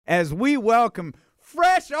as we welcome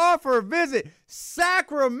fresh off her visit,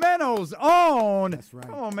 Sacramento's own. That's right.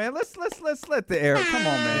 Come on, man. Let's let the air. Come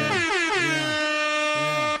on, man.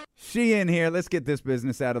 Yeah. She in here. Let's get this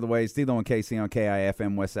business out of the way. Stilo and Casey on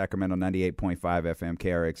KIFM West Sacramento, 98.5 FM,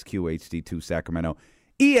 KRXQ HD2 Sacramento,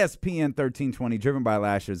 ESPN 1320, driven by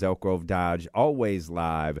Lasher's Elk Grove Dodge, always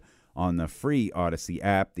live on the free Odyssey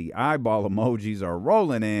app. The eyeball emojis are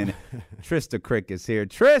rolling in. Trista Crick is here.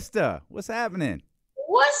 Trista, what's happening?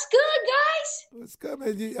 What's good, guys? It's good,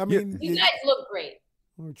 man. You guys look great.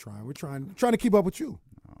 We're trying to keep up with you.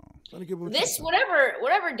 This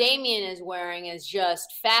whatever Damien is wearing is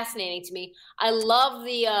just fascinating to me. I love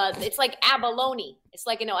the it's like abalone. It's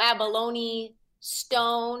like abalone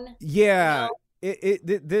stone. Yeah,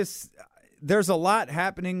 this there's a lot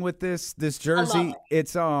happening with this jersey.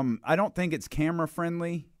 It's I don't think it's camera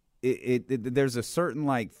friendly. There's a certain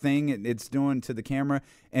thing it's doing to the camera,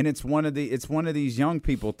 and it's one of these young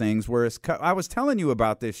people things where it's cut. I was telling you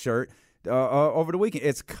about this shirt over the weekend.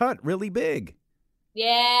 It's cut really big.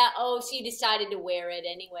 Yeah. Oh, so you decided to wear it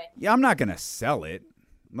anyway. Yeah, I'm not gonna sell it.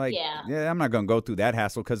 Yeah, I'm not gonna go through that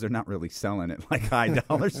hassle because they're not really selling it high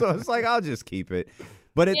dollar. So it's I'll just keep it.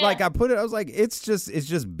 But I put it. I was it's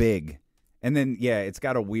just big, and then it's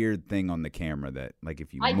got a weird thing on the camera that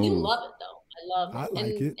if you. I move. do love it though. I love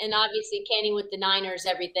it. And obviously Kenny with the Niners,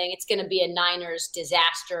 everything. It's gonna be a Niners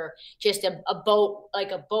disaster. Just a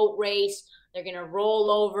boat race. They're going to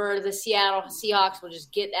roll over the Seattle Seahawks. We'll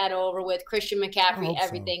just get that over with. Christian McCaffrey,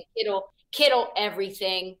 everything. So. Kittle,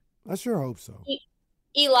 everything. I sure hope so.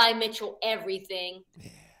 Eli Mitchell, everything. Yeah,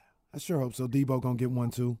 I sure hope so. Debo going to get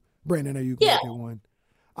one, too. Brandon, are you going to get one?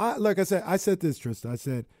 Like I said this, Trista. I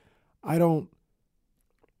said, I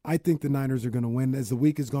think the Niners are going to win. As the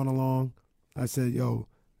week has gone along, I said,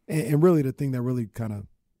 and really the thing that really kind of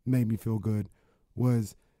made me feel good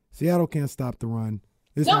was Seattle can't stop the run.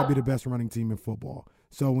 This might be the best running team in football.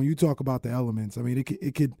 So when you talk about the elements,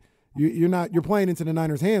 it could you're playing into the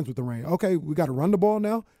Niners' hands with the rain. Okay, we got to run the ball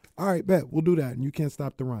now. All right, bet we'll do that, and you can't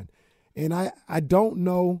stop the run. And I don't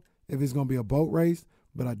know if it's going to be a boat race,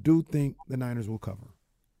 but I do think the Niners will cover.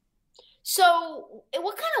 So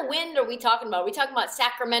what kind of wind are we talking about? Are we talking about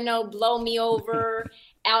Sacramento, blow me over,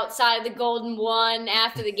 outside the Golden One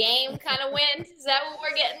after the game kind of wind? Is that what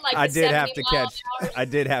we're getting? I did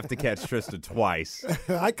have to catch Trista twice.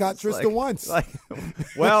 I caught Trista once.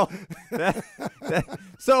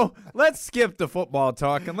 So let's skip the football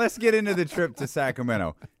talk and let's get into the trip to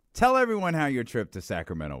Sacramento. Tell everyone how your trip to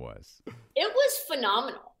Sacramento was. It was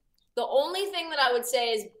phenomenal. The only thing that I would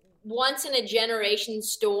say is once in a generation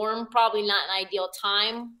storm, probably not an ideal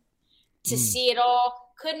time to see it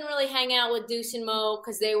all. Couldn't really hang out with Deuce and Mo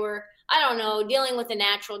because they were, dealing with a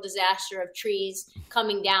natural disaster of trees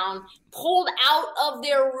coming down, pulled out of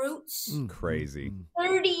their roots. Crazy.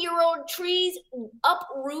 30-year-old trees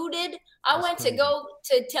uprooted. I went to go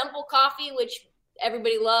to Temple Coffee, which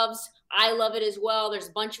everybody loves. I love it as well. There's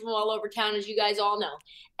a bunch of them all over town, as you guys all know.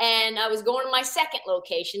 And I was going to my second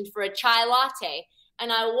location for a chai latte.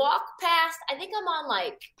 And I walk past, I think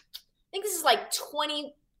this is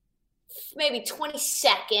 20, maybe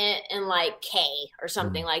 22nd and K or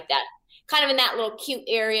something like that. Kind of in that little cute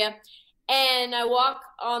area. And I walk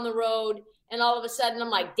on the road and all of a sudden I'm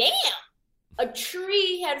like, damn, a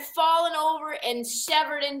tree had fallen over and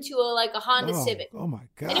severed into a Honda Civic. Oh my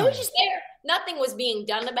God. And it was just there. Nothing was being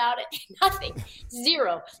done about it. Nothing.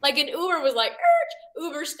 Zero. An Uber was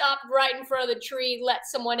Uber stopped right in front of the tree, let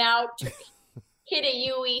someone out. Hit a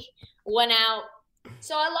Yui, went out.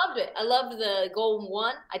 So I loved it. I loved the Golden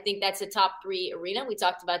One. I think that's a top 3 arena. We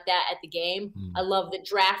talked about that at the game. I love the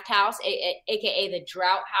Draft House, a.k.a. the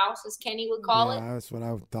Drought House, as Kenny would call it. That's what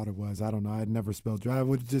I thought it was. I don't know. I'd never spelled draft. I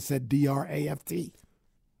would have just said D-R-A-F-T.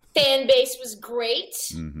 Fan base was great.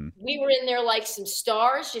 Mm-hmm. We were in there like some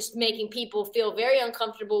stars, just making people feel very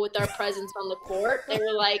uncomfortable with our presence on the court. They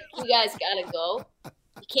were like, you guys got to go.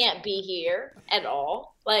 You can't be here at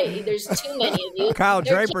all. There's too many of you. Kyle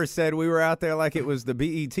Draper said we were out there like it was the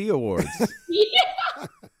BET Awards. Yeah.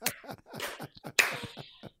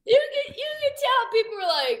 You could tell people were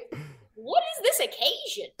like, what is this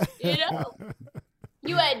occasion?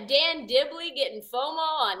 You had Dan Dibley getting FOMO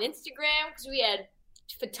on Instagram because we had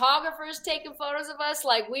photographers taking photos of us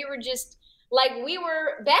we were just we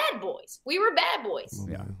were bad boys. We were bad boys.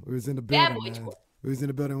 Yeah, we was in the building. Bad boy tour. We was in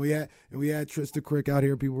the building. We had Trista Crick out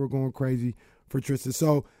here. People were going crazy for Trista.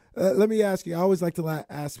 So let me ask you. I always like to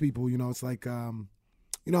ask people. It's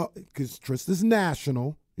because Trista's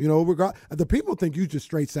national. The people think you just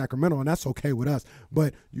straight Sacramento, and that's okay with us.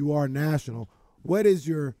 But you are national. What is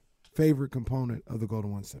your favorite component of the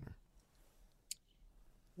Golden One Center?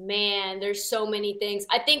 Man, there's so many things.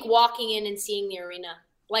 I think walking in and seeing the arena.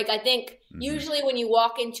 Like, I think usually when you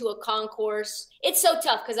walk into a concourse, it's so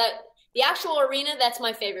tough because the actual arena, that's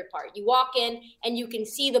my favorite part. You walk in and you can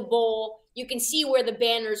see the bowl. You can see where the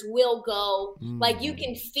banners will go. Like, you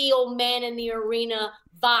can feel man in the arena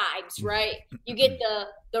vibes, right? You get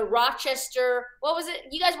the Rochester, what was it?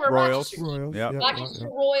 You guys were Royals. Rochester. Royals. Rochester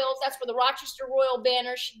Royals. That's where the Rochester Royal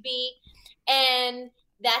banner should be. And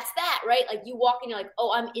that's that, right? Like, you walk in, you're like,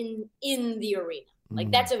 oh, I'm in the arena.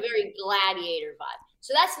 Like, that's a very gladiator vibe.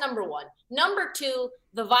 So that's number one. Number two,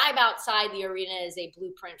 the vibe outside the arena is a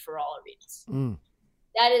blueprint for all arenas.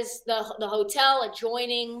 That is the hotel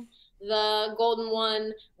adjoining the Golden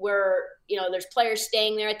One where, there's players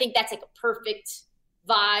staying there. I think that's like a perfect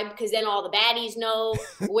vibe because then all the baddies know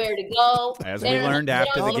where to go. As we learned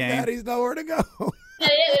after the game. All the baddies know where to go.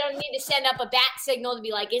 They don't need to send up a bat signal to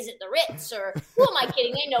be like, is it the Ritz? Or who am I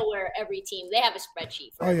kidding? They know where every team. They have a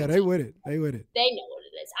spreadsheet for they with it. They with it. They know what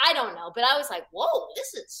it is. I don't know. But I was like, whoa,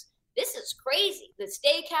 this is crazy. The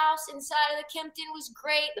steakhouse inside of the Kimpton was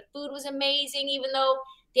great. The food was amazing, even though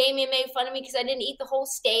Damien made fun of me because I didn't eat the whole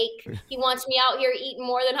steak. He wants me out here eating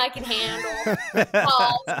more than I can handle.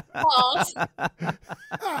 Pause.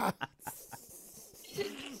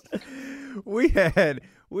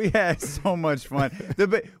 We had so much fun.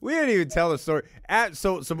 We didn't even tell a story.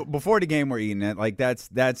 So before the game, we're eating it. Like that's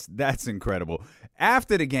incredible.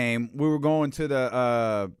 After the game, we were going to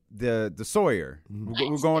the Sawyer.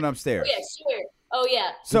 We're going upstairs. Oh, yeah, Sawyer. Oh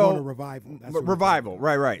yeah. So revival. Revival.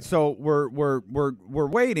 Right. So we're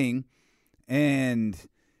waiting, and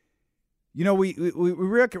we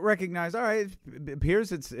recognize. All right, it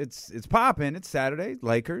appears it's popping. It's Saturday.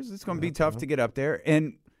 Lakers. It's going to be tough to get up there,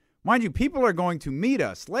 and mind you, people are going to meet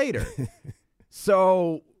us later.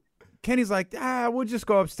 So Kenny's like, we'll just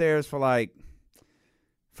go upstairs for like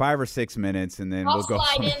 5 or 6 minutes, and then we'll go. I'll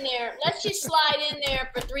slide in there. Let's just slide in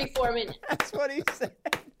there for 3-4 minutes. That's what he said.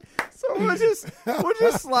 So we'll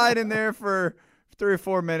just slide in there for 3 or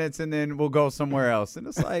 4 minutes, and then we'll go somewhere else. And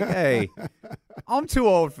it's like, hey, I'm too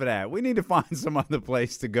old for that. We need to find some other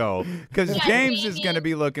place to go because James is going to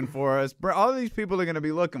be looking for us. All these people are going to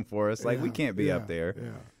be looking for us. Like, we can't be up there. Yeah.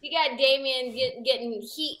 You got Damien getting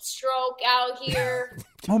heat stroke out here.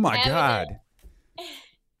 Oh, my God.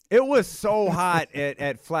 It was so hot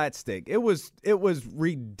at Flat Stick. It was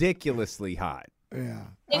ridiculously hot. Yeah.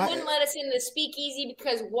 They wouldn't let us in the speakeasy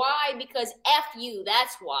because why? Because F you.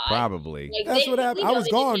 That's why. Probably. Like, that's what happened. I was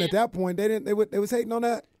gone at that point. They was hating on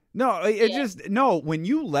that. No, when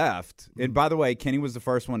you left, and by the way, Kenny was the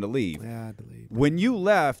first one to leave. Yeah, I had to leave. When you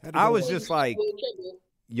left, I was just like,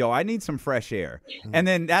 yo, I need some fresh air. And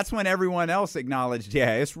then that's when everyone else acknowledged,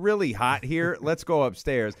 yeah, it's really hot here. Let's go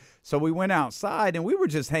upstairs. So we went outside, and we were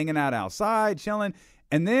just hanging out outside, chilling.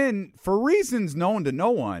 And then, for reasons known to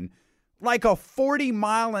no one, like a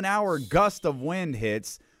 40-mile-an-hour gust of wind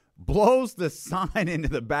hits, blows the sign into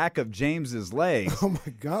the back of James's legs. Oh,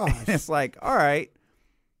 my gosh. And it's like, all right,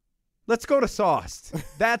 let's go to Sauce.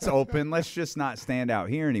 That's open. Let's just not stand out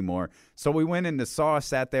here anymore. So we went into Sauce,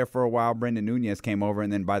 sat there for a while. Brendan Nunez came over,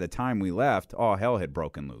 and then by the time we left, all hell had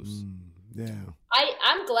broken loose. Yeah.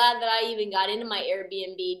 I'm glad that I even got into my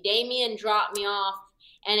Airbnb. Damien dropped me off,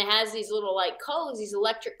 and it has these little codes, these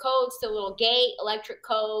electric codes to a little gate, electric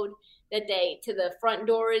code that to the front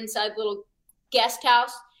door inside the little guest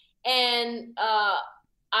house. And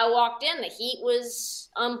I walked in, the heat was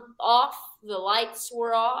off, the lights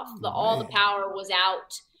were off, all the power was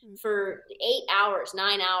out for 8 hours,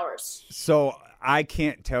 9 hours. So I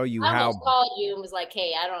can't tell you I how. almost called you and was like,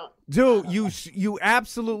 hey, I don't. Dude, you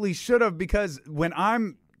absolutely should have, because when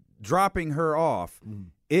I'm dropping her off,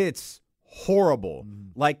 it's horrible.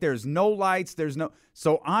 Like, there's no lights,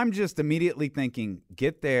 so I'm just immediately thinking,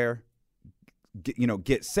 get there,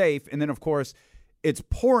 get safe. And then, of course, it's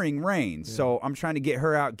pouring rain. Yeah. So I'm trying to get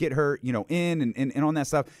her out, get her, in and on that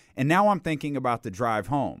stuff. And now I'm thinking about the drive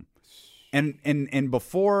home. And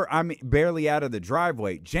before I'm barely out of the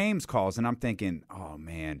driveway, James calls, and I'm thinking, oh,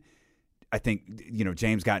 man, I think,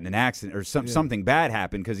 James got in an accident or something bad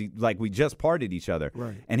happened because we just parted each other.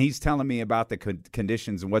 Right. And he's telling me about the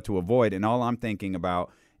conditions and what to avoid. And all I'm thinking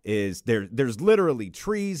about is there's literally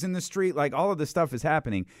trees in the street. Like, all of this stuff is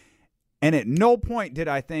happening. And at no point did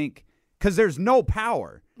I think, because there's no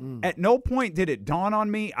power, at no point did it dawn on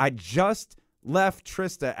me, I just left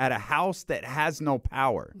Trista at a house that has no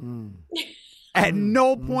power. At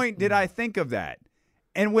no point did I think of that.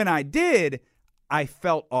 And when I did, I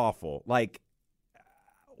felt awful. Like,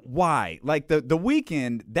 why? Like, the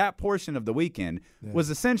weekend, that portion of the weekend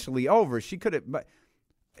was essentially over. She could have, but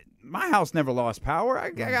my house never lost power.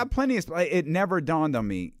 I got plenty of, it never dawned on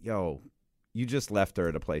me, yo, you just left her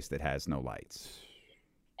at a place that has no lights.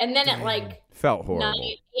 And then at like felt horrible.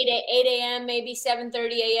 8 a.m., maybe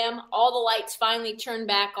 7:30 a.m., all the lights finally turn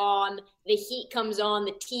back on. The heat comes on.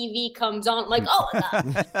 The TV comes on. I'm like, oh,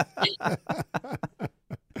 my God.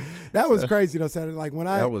 That was crazy, though, Saturday. Like,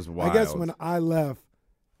 that was wild. I guess when I left,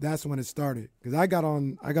 that's when it started. Because I got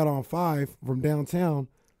on 5 from downtown.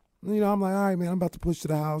 You know, I'm like, all right, man, I'm about to push to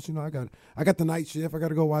the house. You know, I got the night shift. I got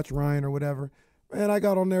to go watch Ryan or whatever. Man, I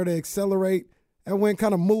got on there to accelerate. And when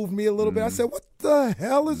kind of moved me a little bit, I said, what the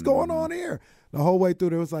hell is going on here? The whole way through,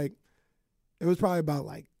 it was probably about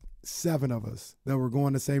like 7 of us that were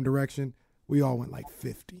going the same direction. We all went like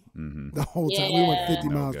 50 the whole time. We went 50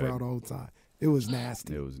 miles per hour the whole time. It was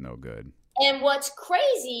nasty. It was no good. And what's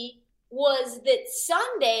crazy was that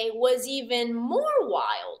Sunday was even more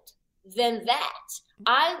wild than that.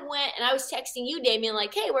 I went and I was texting you, Damien,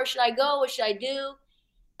 like, hey, where should I go? What should I do?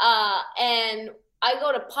 And I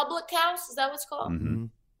go to Public House. Is that what it's called? Mm-hmm.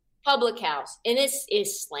 Public House. And it's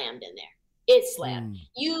slammed in there. It's slammed.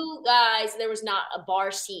 You guys, there was not a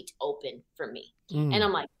bar seat open for me. And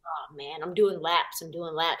I'm like, oh, man, I'm doing laps.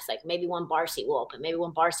 Like maybe one bar seat will open.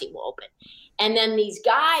 And then these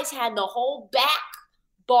guys had the whole back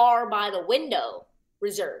bar by the window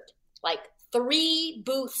reserved. Like 3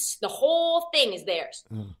 booths. The whole thing is theirs.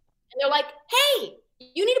 And they're like, hey,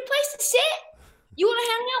 you need a place to sit? You want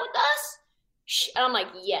to hang out with us? And I'm like,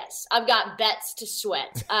 yes, I've got bets to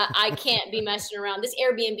sweat. I can't be messing around. This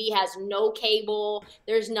Airbnb has no cable.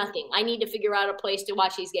 There's nothing. I need to figure out a place to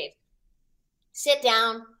watch these games. Sit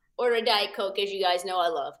down, order a Diet Coke, as you guys know I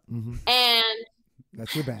love. And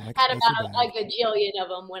that's your bag. Had about like a jillion of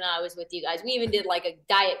them when I was with you guys. We even did like a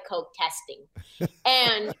Diet Coke testing.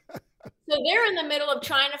 And so they're in the middle of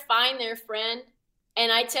trying to find their friend. And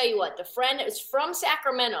I tell you what, the friend is from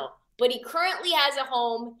Sacramento, but he currently has a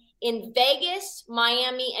home in Vegas,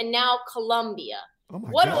 Miami, and now Colombia. Oh my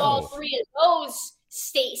what God. do all 3 of those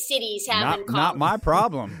cities have in common? Not my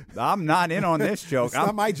problem. I'm not in on this joke. It's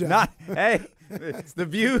not my job. It's the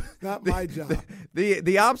view. Not my job.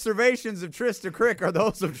 The observations of Trista Crick are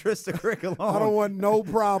those of Trista Crick alone. I don't want no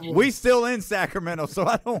problem. We still in Sacramento, so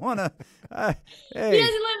I don't want to. Hey. He doesn't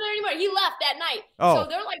live there anymore. He left that night. Oh. So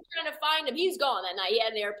they're like trying to find him. He's gone that night. He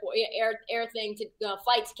had an air thing to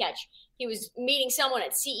flight to catch. He was meeting someone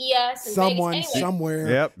at CES. In someone, Vegas. Anyway, somewhere.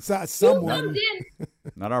 Yep. Someone. Who comes in?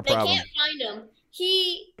 Not our They problem. can't find him.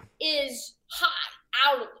 He is high,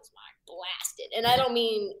 out of his mind, blasted. And I don't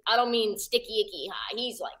mean sticky icky high.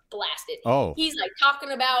 He's like blasted. Oh. He's like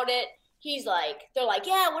talking about it. He's like, they're like,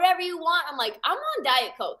 yeah, whatever you want. I'm like, I'm on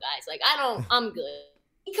Diet Coke, guys. Like, I'm good.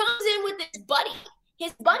 He comes in with his buddy.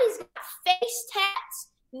 His buddy's got face tats,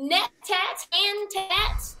 neck tats, hand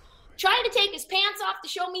tats, trying to take his pants off to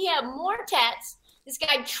show me he had more tats. This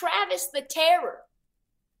guy, Travis the Terror.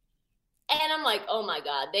 And I'm like, oh my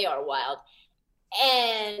God, they are wild.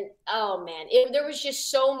 And oh man, there was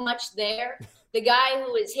just so much there. The guy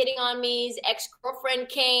who was hitting on me, his ex-girlfriend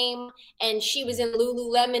came and she was in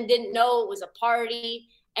Lululemon, didn't know it was a party.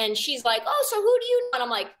 And she's like, oh, so who do you know? And I'm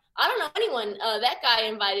like, I don't know anyone. That guy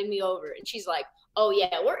invited me over. And she's like, oh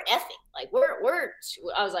yeah, we're effing. Like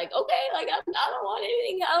I was like, okay, like I don't want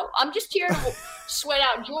anything. I'm just here to sweat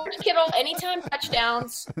out George Kittle anytime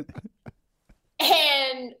touchdowns.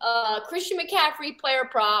 And Christian McCaffrey player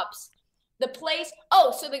props. The place.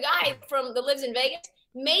 Oh, so the guy that lives in Vegas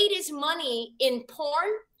made his money in porn.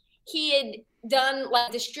 He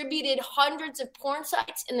had distributed hundreds of porn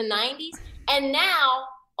sites in the 90s and now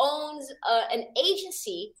owns an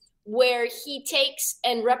agency where he takes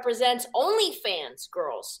and represents OnlyFans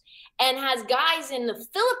girls and has guys in the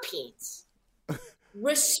Philippines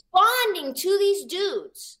responding to these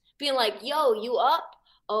dudes being like, yo, you up?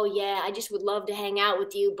 Oh, yeah, I just would love to hang out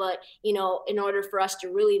with you. But, in order for us to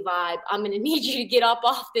really vibe, I'm going to need you to get up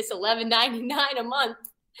off this $11.99 a month.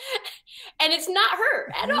 And it's not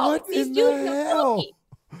her at all. What in the hell?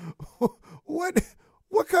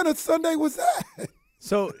 What kind of Sunday was that?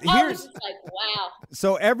 So I was just like, wow.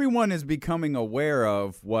 So everyone is becoming aware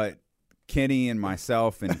of what Kenny and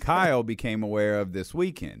myself and Kyle became aware of this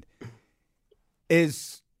weekend.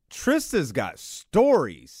 Is Trista's got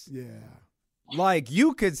stories. Yeah. Like,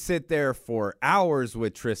 you could sit there for hours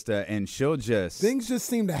with Trista and she'll just... Things just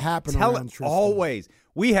seem to happen around Trista. Always.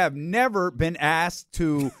 We have never been asked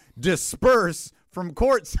to disperse from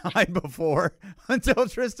courtside before until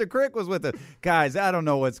Trista Crick was with us. Guys, I don't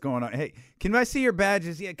know what's going on. Hey, can I see your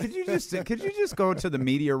badges? Yeah, could you just go to the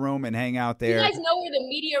media room and hang out there? You guys know where the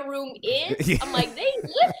media room is? I'm like, they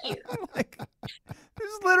live here. Like,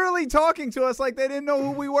 just literally talking to us like they didn't know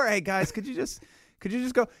who we were. Hey, guys, could you just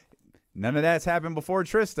go... None of that's happened before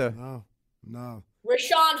Trista. No.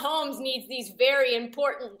 Rashawn Holmes needs these very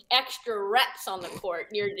important extra reps on the court,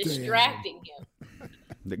 and you're distracting him.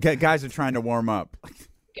 The guys are trying to warm up.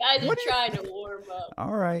 Guys are trying to warm up.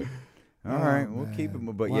 All right. We'll keep it.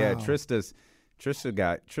 But yeah, Trista's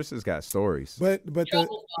got stories. But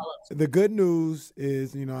the good news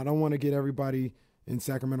is, I don't want to get everybody in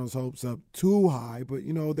Sacramento's hopes up too high, but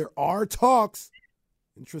there are talks.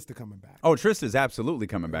 And Trista coming back. Oh, Trista's absolutely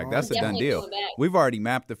coming back. That's a done deal. We've already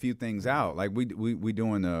mapped a few things out. Like we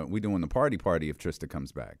doing the party if Trista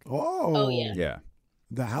comes back. Oh yeah. Yeah.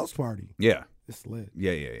 The house party. Yeah. It's lit.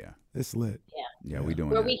 Yeah. It's lit. Yeah. We doing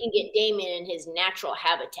where that. we can get Damien in his natural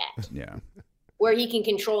habitat. Yeah. Where he can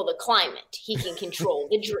control the climate, he can control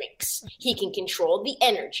the drinks, he can control the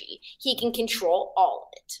energy, he can control all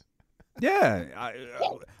of it. Yeah,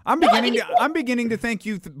 I'm beginning to think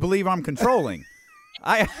you believe I'm controlling.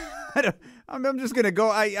 I'm just gonna go.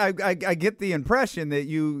 I get the impression that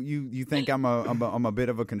you think I'm a bit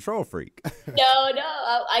of a control freak. No,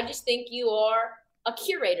 I just think you are a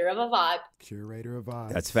curator of a vibe. Curator of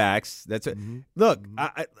vibes. That's facts. That's it. Look,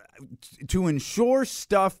 to ensure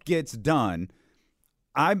stuff gets done,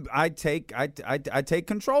 I take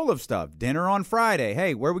control of stuff. Dinner on Friday.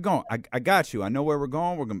 Hey, where we going? I got you. I know where we're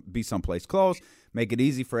going. We're gonna be someplace close. Make it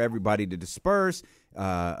easy for everybody to disperse.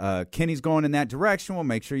 Kenny's going in that direction. We'll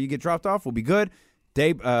make sure you get dropped off. We'll be good.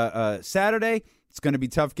 Saturday, it's going to be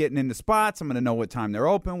tough getting into spots. I'm going to know what time they're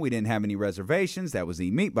open. We didn't have any reservations. That was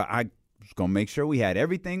E-Meet, but I was going to make sure we had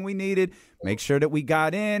everything we needed, make sure that we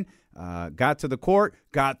got in, got to the court,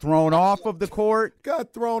 got thrown off of the court.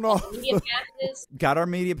 Got thrown off. Media passes. Got our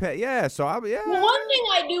media pass. Yeah, so The one thing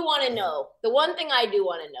I do want to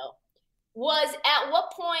know was at what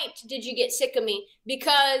point did you get sick of me?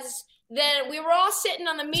 Because then we were all sitting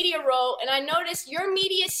on the media row, and I noticed your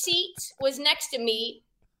media seat was next to me,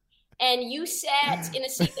 and you sat in a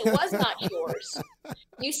seat that was not yours.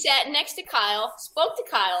 You sat next to Kyle, spoke to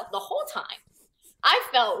Kyle the whole time. I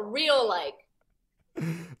felt real like.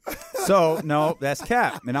 So, no, that's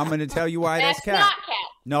cap, and I'm going to tell you why that's cap.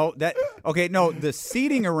 Not cap. No, the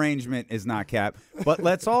seating arrangement is not cap, but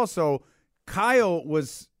let's also, Kyle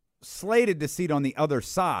was slated to seat on the other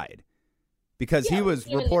side because he was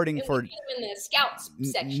reporting for in the scouts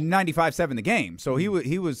section. 95.7 the game. So he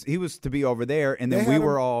was to be over there, and then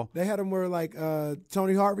they had him where like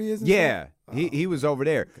Tony Harvey is. Yeah, he was over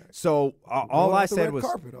there. Okay. So all I said was,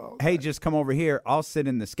 "Hey, just come over here. I'll sit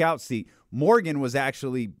in the scout seat." Morgan was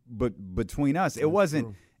actually between us. It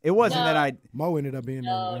wasn't that I. Mo ended up being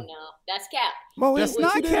there. No, that's cap. That's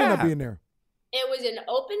not cap. Ended up being there. It was an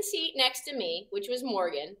open seat next to me, which was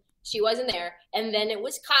Morgan. She wasn't there. And then it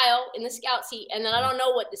was Kyle in the scout seat. And then I don't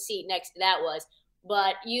know what the seat next to that was.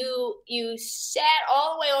 But you sat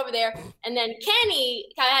all the way over there. And then Kenny,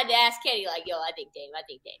 I had to ask Kenny, like, yo, I think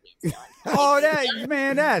Damien's done. Oh,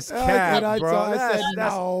 that's cap, bro. I said,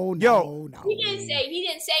 no. He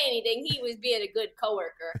didn't say anything. He was being a good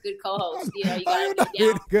coworker, a good co-host. You gotta be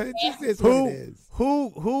down. Good. It's what it is.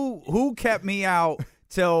 Who kept me out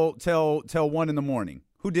till 1 a.m?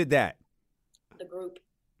 Who did that? The group.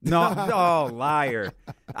 No, liar.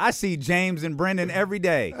 I see James and Brendan every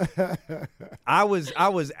day. I was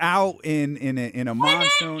out in a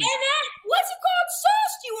monsoon. And that, what's it called?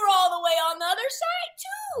 Sauce, you were all the way on the other side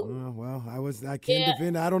too. Well, I can't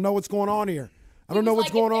defend. I don't know what's going on here. I don't know what's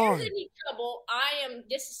going on. If there's any trouble, I am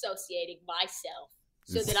disassociating myself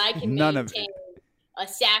so that I can maintain a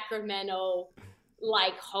Sacramento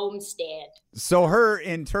like homestand. So her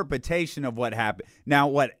interpretation of what happened. Now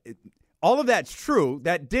all of that's true.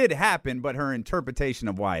 That did happen, but her interpretation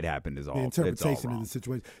of why it happened is all. The interpretation of the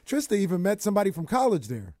situation. Trista even met somebody from college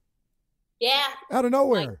there. Yeah. Out of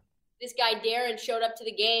nowhere. Like, this guy Darren showed up to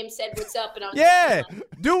the game, said what's up, and I was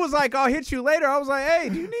like, dude was like, "I'll hit you later." I was like, "Hey,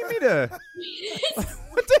 do you need me to?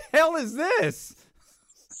 What the hell is this?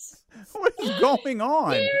 What is going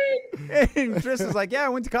on?" And Trista's like, "Yeah, I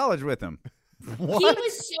went to college with him." What? He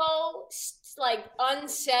was so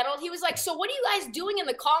unsettled. He was like, "So what are you guys doing in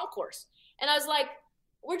the concourse?" And I was like,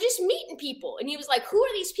 "We're just meeting people." And he was like, "Who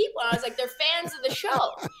are these people?" And I was like, "They're fans of the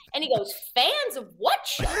show." And he goes, "Fans of what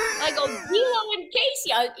show?" And I go, "D'Lo and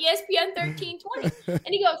Casey on ESPN 1320." And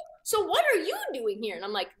he goes, "So what are you doing here?" And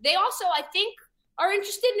I'm like, "They also, I think, are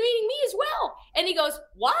interested in meeting me as well." And he goes,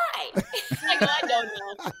 "Why?" I go,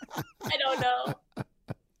 I don't know.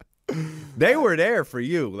 They were there for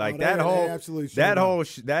you, like that whole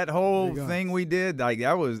thing we did. Like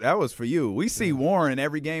that was for you. We see Warren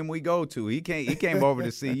every game we go to. He came over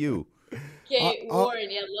to see you. Warren,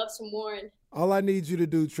 love some Warren. All I need you to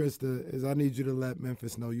do, Trista, is I need you to let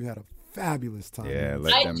Memphis know you had a fabulous time. Yeah,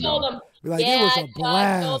 I told him. Be like, it was a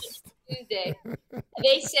blast. Tuesday.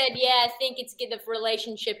 They said, yeah, I think the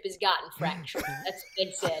relationship has gotten fractured. That's what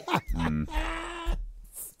they said.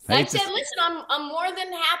 I said, listen, I'm more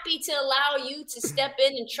than happy to allow you to step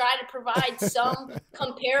in and try to provide some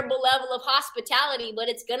comparable level of hospitality, but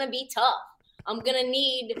it's gonna be tough. I'm gonna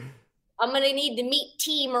need to meet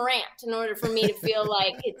T. Morant in order for me to feel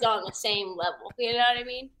like it's on the same level. You know what I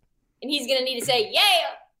mean? And he's gonna need to say,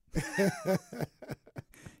 yeah.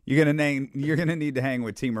 You're gonna need to hang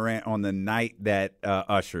with T. Morant on the night that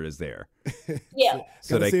Usher is there. Yeah.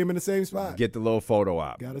 So they see him in the same spot. Get the little photo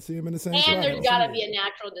op. Got to see him in the same spot. And there's got to be a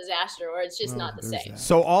natural disaster, or it's just not the same. That.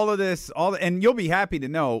 So all of this, and you'll be happy to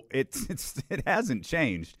know it hasn't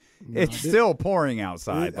changed. It's still pouring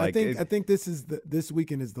outside. I think this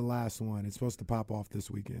weekend is the last one. It's supposed to pop off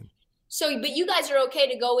this weekend. So, but you guys are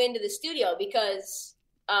okay to go into the studio because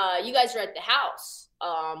you guys are at the house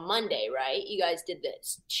Monday, right? You guys did the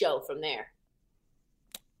show from there.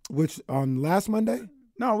 Which on last Monday?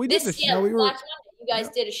 No, we did the show. Last Monday. You guys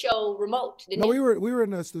did a show remote, didn't you? We were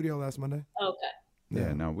in the studio last Monday. Okay.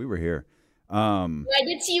 Yeah, no, we were here. I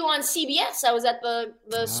did see you on CBS. I was at the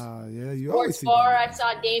you sports bar. I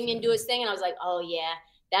saw Damien do his thing, and I was like, oh, yeah,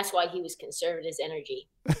 that's why he was conserving his energy.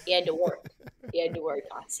 He had to work. He had to work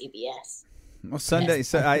on CBS. Well, Sunday.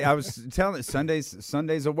 So I was telling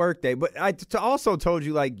Sunday's a work day, but I also told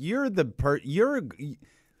you like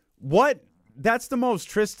what. That's the most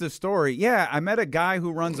Trista story. Yeah, I met a guy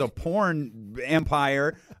who runs a porn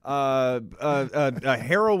empire, a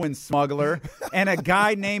heroin smuggler, and a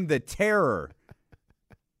guy named the Terror.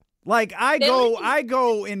 Like I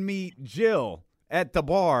go and meet Jill at the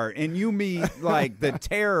bar, and you meet like the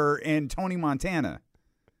Terror and Tony Montana.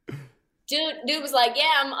 Dude was like,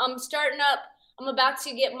 yeah, I'm starting up. I'm about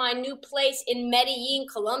to get my new place in Medellin,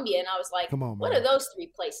 Colombia, and I was like, come on, man. What do those three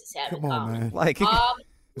places have in common? Man. Like.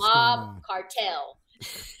 Mob, cartel.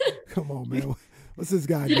 Come on, man. What's this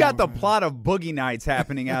guy? You got the plot of Boogie Nights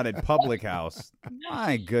happening out at Public House.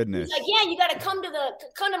 My goodness. He's like, yeah, you got to come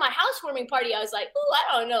to my housewarming party. I was like, ooh,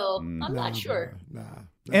 I don't know. I'm not sure. Nah.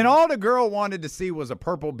 And all the girl wanted to see was a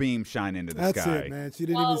purple beam shine into the That's sky. That's it, man. She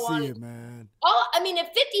didn't even see it, man. Oh, I mean, if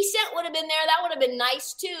 50 Cent would have been there, that would have been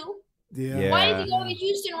nice too. Yeah. Why did he go to the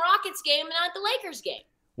Houston Rockets game and not the Lakers game?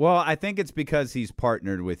 Well, I think it's because he's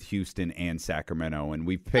partnered with Houston and Sacramento, and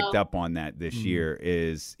we've picked up on that this year.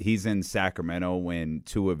 Is he's in Sacramento when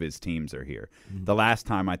two of his teams are here. The last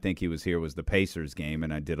time I think he was here was the Pacers game,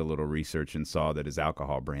 and I did a little research and saw that his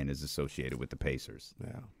alcohol brand is associated with the Pacers.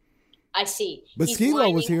 Yeah, I see. But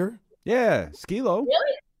Skilo was here. Yeah, Skilo.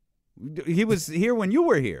 Really? He was here when you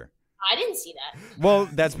were here. I didn't see that. Well,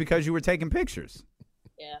 that's because you were taking pictures.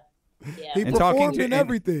 Yeah. Yeah. He performed in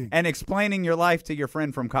everything. And explaining your life to your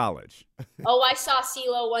friend from college. Oh, I saw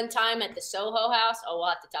CeeLo one time at the Soho House. Oh, we'll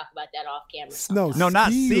have to talk about that off camera. No,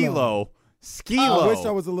 not CeeLo. Skilo. I wish I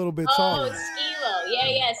was a little bit taller. Oh, Skilo.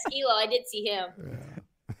 Yeah, Skilo. I did see him. Yeah.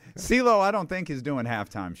 Skilo, I don't think is doing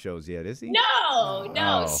halftime shows yet, is he? No.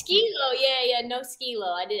 Oh. Skilo. Yeah, no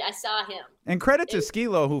Skilo. I saw him. And credit to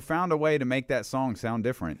Skilo who found a way to make that song sound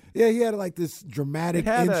different. Yeah, he had like this dramatic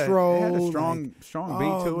intro. It had a strong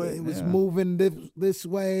beat to it. It was moving this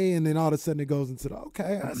way, and then all of a sudden it goes into the,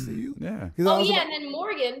 okay, I see you. Yeah. And then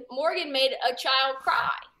Morgan made a child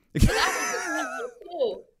cry. So that was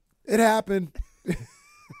too. It happened.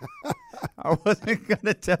 I wasn't going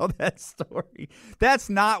to tell that story. That's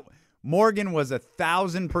not – Morgan was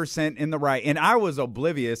 1,000% in the right. And I was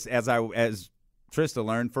oblivious, as Trista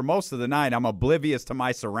learned. For most of the night, I'm oblivious to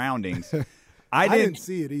my surroundings. I didn't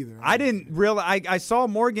see it either. I didn't realize – I saw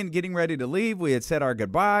Morgan getting ready to leave. We had said our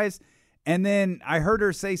goodbyes. And then I heard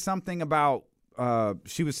her say something about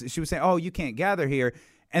she was saying, oh, you can't gather here.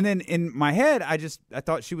 And then in my head, I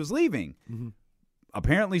thought she was leaving. Mm-hmm.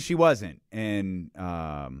 Apparently she wasn't, and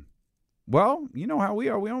well, you know how we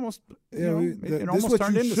are. We almost, it almost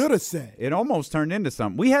turned into. Should have said. It almost turned into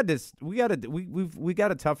something. We had this. We got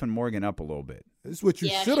to toughen Morgan up a little bit. This is what you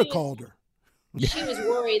should have called her. She was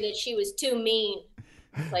worried that she was too mean.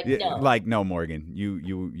 No, Morgan,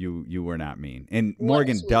 you were not mean, and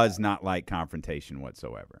Morgan does not like confrontation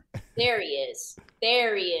whatsoever. There he is.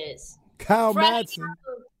 Kyle Madsen.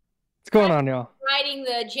 What's going on, y'all? Writing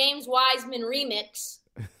the James Wiseman remix.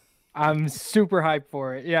 I'm super hyped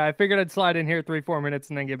for it. Yeah, I figured I'd slide in here 3-4 minutes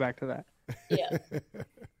and then get back to that. Yeah.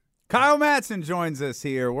 Kyle Madsen joins us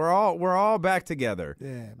here. We're all back together.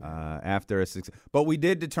 Yeah. After a success, but we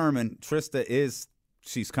did determine Trista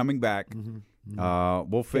she's coming back. Mm-hmm.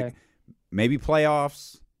 We'll fix maybe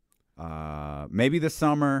playoffs, maybe the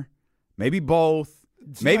summer, maybe both.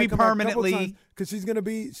 Maybe permanently, because she's gonna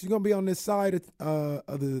be on this side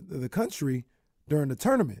of the country during the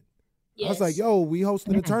tournament. Yes. I was like, yo, we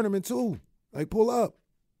hosting a tournament too. Like, pull up.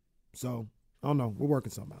 So, I don't know. We're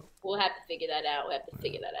working something out. We'll have to figure that out.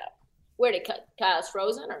 Where did Kyle's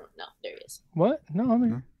frozen or no? There he is. What? No, I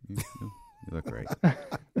mean, You look great.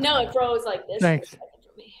 No, it froze like this. Thanks. For a second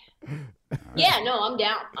for me. Yeah, no, I'm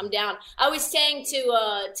down. I was saying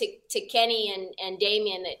to Kenny and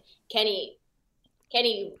Damien that Kenny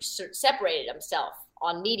separated himself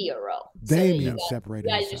on Media Row. Damien So separated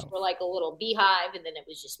you guys himself. just were like a little beehive, and then it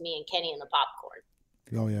was just me and Kenny and the popcorn.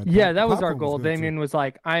 Oh, yeah. yeah, that was our Popcorn goal. good, too. Damien was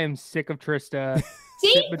like, I am sick of Trista.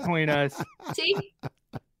 See, Sit between us. see,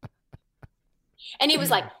 and he was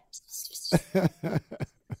like.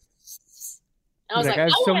 I was Like, like, I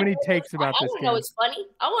have so wanna many know takes what's about funny. this I want to know game. it's funny.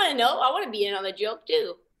 I want to know. I want to be in on the joke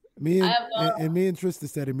too. Me I and, have, and me and Trista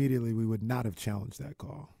said immediately we would not have challenged that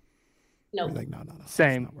call. No, We're like, no. It's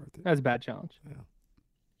Same. not worth it. That was a bad challenge.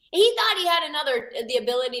 he thought he had the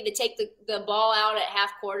ability to take the ball out at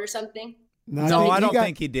half court or something. No, No, think I don't got-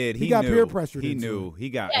 think he did. he He got knew. peer pressured He into knew. it. He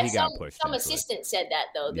got pushed. Some into it. assistant said that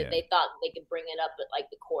though, that Yeah. they thought they could bring it up at like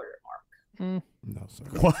the quarter mark. No, sir.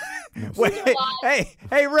 What? No, sir. Wait,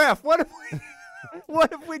 hey, ref,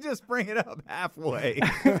 what if we just bring it up halfway?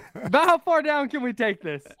 About how far down can we take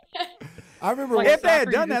this? I remember Like If they had soccer,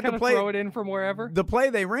 you done just that, the kinda play- throw it in from wherever. The play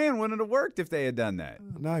they ran wouldn't have worked if they had done that.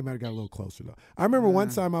 Now he might have got a little closer though. I remember one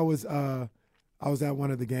time I was at one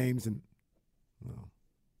of the games and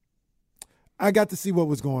I got to see what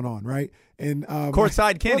was going on, right? And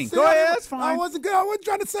Courtside Kenny. see, Go I ahead, didn't- that's fine. I wasn't good. I wasn't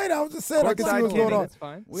trying to say that. I was just saying I could see Courtside what was going Kenny. on. That's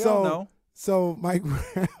fine. We all know. So Mike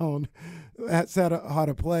Brown said how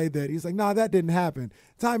to play that. He's like, nah, that didn't happen.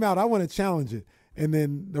 Timeout. I want to challenge it. And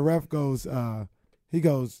then the ref goes, he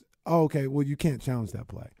goes, oh, okay, well, you can't challenge that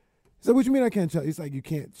play. He said, what you mean I can't challenge? He's like, you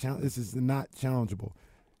can't challenge. This is not challengeable.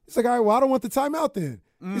 He's like, all right, well, I don't want the timeout then.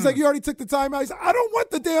 He's like, you already took the timeout. He's like, I don't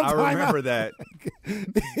want the damn I timeout. remember that.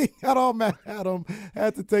 He got all mad at him,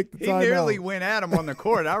 had to take the He timeout. nearly went at him on the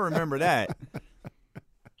court. I remember that.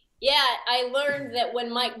 Yeah, I learned that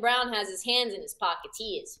when Mike Brown has his hands in his pockets,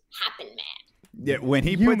 he is hopping mad. Yeah, when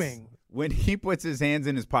Fuming. he puts his hands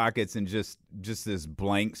in his pockets and just this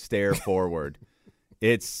blank stare forward,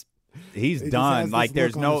 he's He just has done. this Like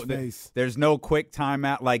look on his face. there's no quick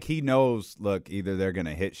timeout. Like he knows, look, either they're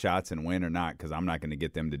gonna hit shots and win or not, because I'm not gonna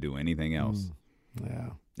get them to do anything else. Yeah.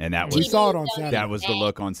 And that We was saw it on Saturday. that was the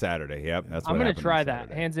look on Saturday. Yep, that's what I'm gonna happened try on that.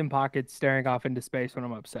 Saturday. Hands in pockets, staring off into space when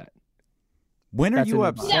I'm upset. When are That's you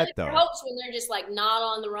in the Yeah, upset their though? hopes when they're just like not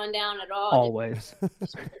on the rundown at all. Always.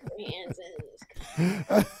 Just put their hands in.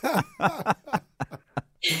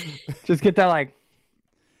 Just get that like.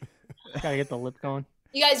 Gotta get the lip going.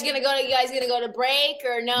 You guys gonna go to break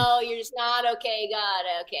or no? You're just not okay. Got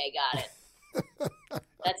it.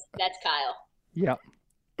 That's Kyle. Yep.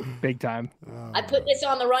 Big time. I put this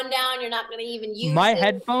on the rundown. You're not gonna even use My it.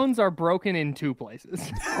 headphones are broken in 2 places.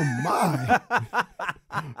 Oh, my.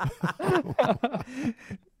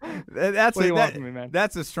 That's What do you a, want from me, man?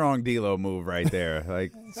 that's a strong D-Lo move right there.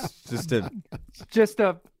 Like just to Just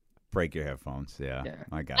a. break your headphones. Yeah,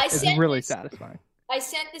 I I It's sent really this- satisfying. I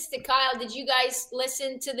sent this to Kyle. Did you guys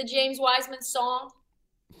listen to the James Wiseman song?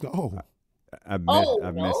 Oh. I've Oh,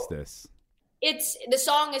 no? missed this. The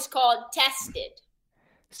song is called Tested.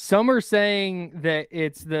 Some are saying that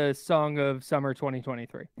it's the song of summer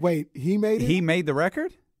 2023. Wait, he made it? He made the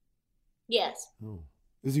record? Yes. Oh.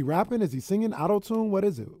 Is he rapping? Is he singing? Auto-tune? What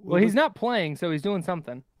is it? Well, he's not playing, so he's doing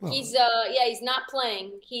something. Oh. He's not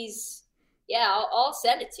playing. I'll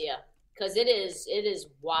send it to you because it is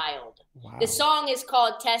wild. Wow. The song is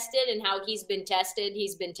called Tested and how he's been tested.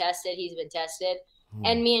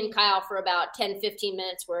 And me and Kyle for about 10, 15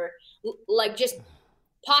 minutes were like just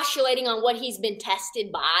postulating on what he's been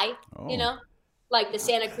tested by, Oh. like the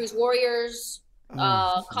Santa Cruz Warriors,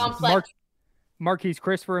 Oh. complex, Marquise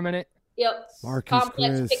Chris for a minute. yep, Marquise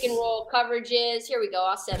complex Chris. pick and roll coverages. Here we go.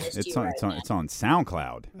 I'll send this to you right now. It's on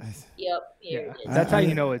SoundCloud. Yep, here Yeah, it is. that's how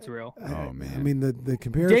you know it's real. Oh, man. I mean, the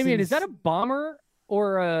comparison. Damien, is that a bomber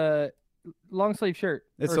or a long sleeve shirt?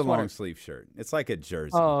 It's or a sweater? long sleeve shirt. It's like a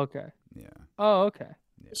jersey. Oh, okay. Yeah. Oh, okay.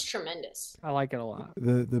 It's tremendous. I like it a lot.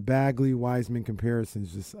 the Bagley Wiseman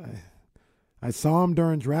comparisons? Just I saw him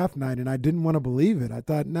during draft night and I didn't want to believe it. I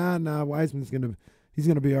thought, nah, Wiseman's he's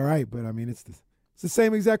gonna be all right. But I mean, it's the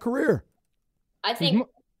same exact career. I think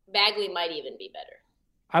Bagley might even be better.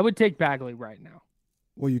 I would take Bagley right now,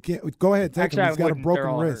 Well, you can't go ahead. Take Actually, him. I He's got a wouldn't. They're broken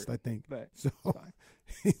all wrist, hurt. I think. but So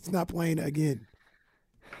he's not playing again.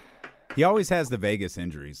 He always has the Vegas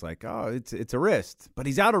injuries. Like, oh, it's a wrist, but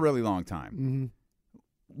he's out a really long time. Hmm.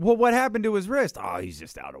 Well, what happened to his wrist? Oh, he's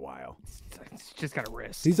just out a while. it's just got a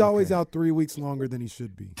wrist. He's always out 3 weeks longer than he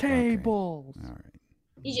should be. Tables. All right.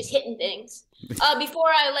 He's just hitting things. Before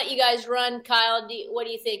I let you guys run, Kyle, what are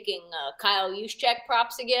you thinking? Kyle Juszczyk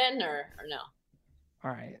props again or no?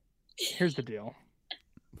 All right. Here's the deal.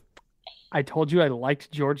 I told you I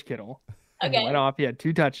liked George Kittle. Okay. He went off. He had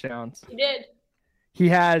 2 touchdowns. You did. He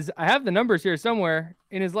has, I have the numbers here somewhere.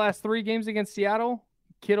 In his last 3 games against Seattle,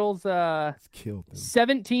 Kittle's killed them.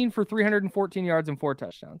 17 for 314 yards and 4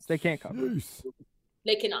 touchdowns. They can't cover. Jeez.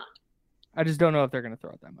 They cannot. I just don't know if they're going to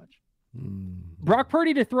throw it that much. Brock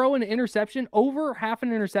Purdy to throw an interception, over half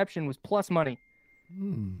an interception was plus money.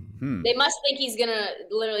 They must think he's going to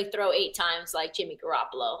literally throw 8 times like Jimmy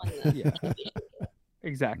Garoppolo. Yeah.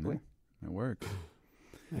 Exactly. It works.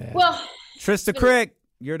 Yeah. Well, Trista Crick,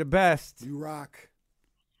 you're the best. You rock.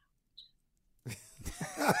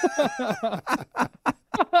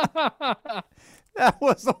 That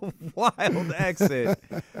was a wild exit.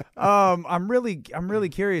 I'm really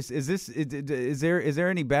curious. Is there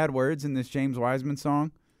any bad words in this James Wiseman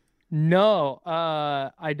song? No,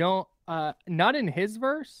 I don't. Not in his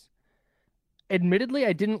verse. Admittedly,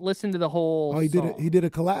 I didn't listen to the whole. Oh, he song. did a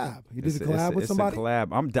collab. He did a collab with somebody. It's a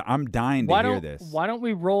collab. I'm dying to hear this. Why don't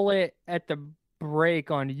we roll it at the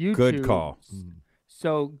break on YouTube? Good call.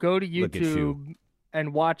 So go to Look at you. YouTube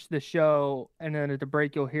and watch the show, and then at the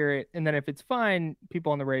break you'll hear it, and then if it's fine,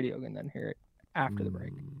 people on the radio can then hear it after the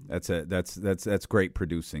break. That's great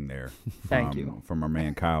producing there. Thank you. From our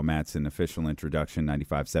man Kyle Matson. Official introduction,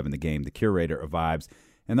 95.7 The Game, the curator of vibes,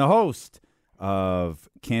 and the host of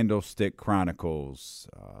Candlestick Chronicles.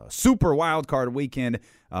 Super wild card weekend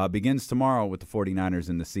begins tomorrow with the 49ers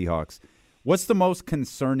and the Seahawks. What's the most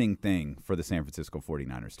concerning thing for the San Francisco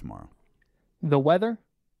 49ers tomorrow? The weather.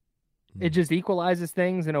 It just equalizes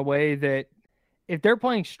things in a way that if they're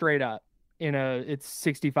playing straight up it's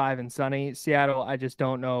 65 and sunny, Seattle, I just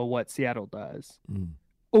don't know what Seattle does.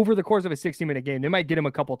 Over the course of a 60-minute game, they might get him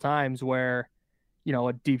a couple times where,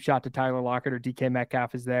 a deep shot to Tyler Lockett or DK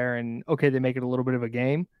Metcalf is there and okay, they make it a little bit of a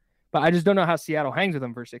game, but I just don't know how Seattle hangs with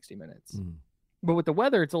them for 60 minutes. But with the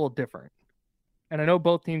weather, it's a little different. And I know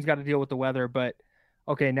both teams got to deal with the weather, but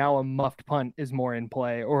okay, now a muffed punt is more in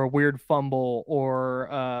play, or a weird fumble, or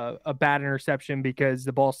a bad interception because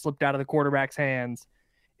the ball slipped out of the quarterback's hands.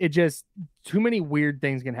 It just, too many weird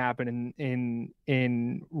things can happen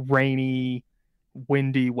in rainy,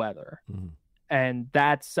 windy weather. And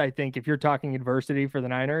that's, I think, if you're talking adversity for the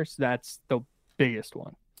Niners, that's the biggest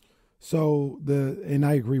one. So and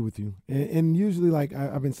I agree with you. And usually, like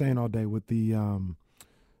I've been saying all day with the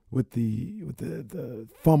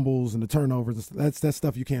fumbles and the turnovers, that's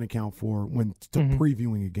stuff you can't account for when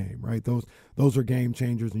previewing a game, right? Those are game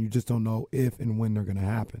changers, and you just don't know if and when they're going to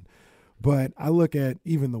happen. But I look at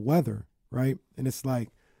even the weather, right? And it's like,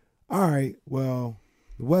 all right, well,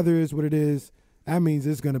 the weather is what it is. That means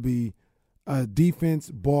it's going to be a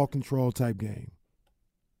defense ball control type game.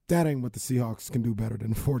 That ain't what the Seahawks can do better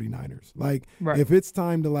than the 49ers. Like, right. If it's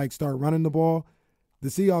time to start running the ball, the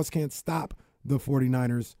Seahawks can't stop the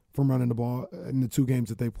 49ers from running the ball in the 2 games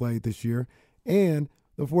that they played this year. And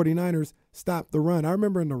the 49ers stopped the run. I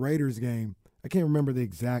remember in the Raiders game, I can't remember the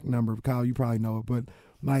exact number. Kyle, you probably know it, but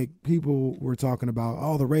people were talking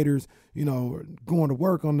about, the Raiders, going to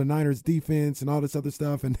work on the Niners defense and all this other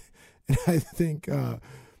stuff. And I think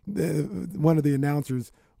one of the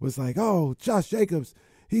announcers was like, Josh Jacobs,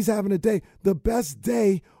 he's having a day, the best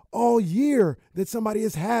day all year that somebody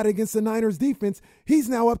has had against the Niners defense. He's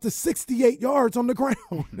now up to 68 yards on the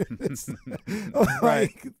ground.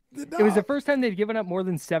 Right. It was the first time they'd given up more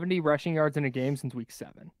than 70 rushing yards in a game since week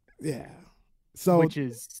 7. Yeah. So which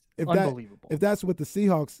is unbelievable. If that's what the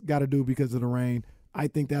Seahawks got to do because of the rain, I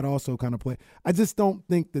think that also kind of play. I just don't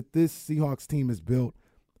think that this Seahawks team is built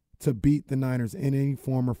to beat the Niners in any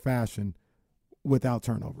form or fashion without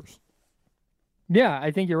turnovers. Yeah,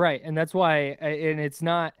 I think you're right. And that's why, and it's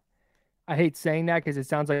not, I hate saying that because it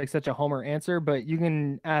sounds like such a homer answer, but you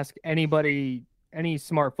can ask anybody, any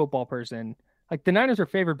smart football person, like the Niners are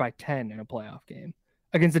favored by 10 in a playoff game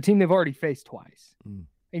against a team they've already faced twice.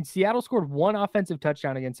 And Seattle scored 1 offensive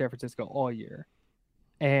touchdown against San Francisco all year.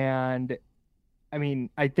 And I mean,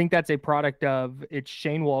 I think that's a product of it's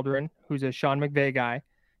Shane Waldron, who's a Sean McVay guy,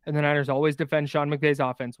 and the Niners always defend Sean McVay's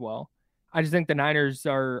offense well. I just think the Niners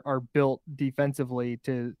are built defensively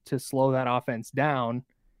to slow that offense down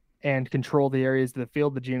and control the areas of the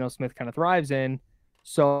field that Geno Smith kind of thrives in.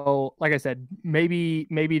 So, like I said, maybe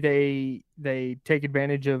they take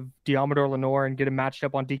advantage of Deommodore Lenoir and get him matched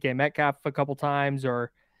up on DK Metcalf a couple times,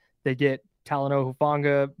 or they get Talanoa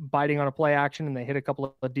Hufanga biting on a play action and they hit a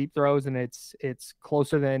couple of deep throws and it's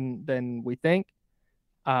closer than we think,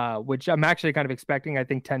 which I'm actually kind of expecting. I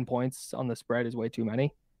think 10 points on the spread is way too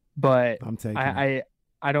many, but I'm taking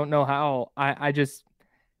I don't know how. I just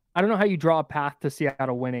I don't know how you draw a path to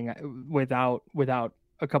Seattle winning without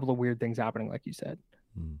a couple of weird things happening, like you said.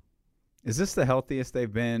 Is this the healthiest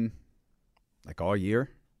they've been, like, all year?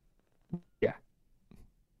 Yeah.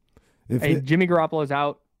 Jimmy Garoppolo is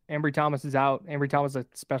out. Ambry Thomas is out. Ambry Thomas is a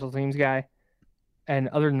special teams guy. And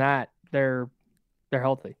other than that, they're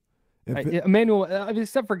healthy. Emmanuel,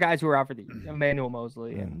 except for guys who are out for the Emmanuel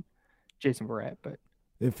Mosley and Jason Verrett. But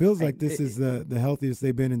it feels like this is the healthiest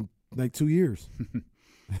they've been in like 2 years.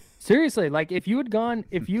 Seriously, like if you had gone,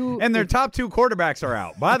 and their top 2 quarterbacks are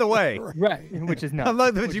out, by the way. Right, which is nuts. I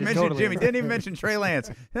love that you mentioned totally Jimmy. Didn't even mention Trey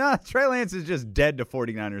Lance. Trey Lance is just dead to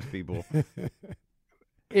 49ers people.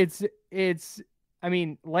 I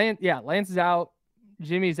mean, Lance is out,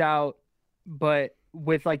 Jimmy's out, but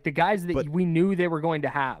with like the guys that we knew they were going to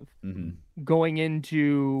have going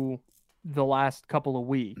into the last couple of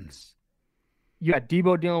weeks. You had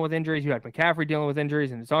Debo dealing with injuries. You had McCaffrey dealing with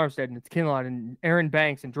injuries, and it's Armstead, and it's Kinlaw, and Aaron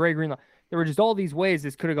Banks, and Dre Greenlaw. There were just all these ways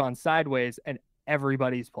this could have gone sideways, and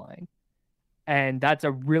everybody's playing. And that's a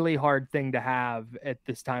really hard thing to have at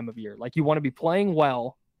this time of year. Like, you want to be playing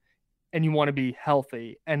well, and you want to be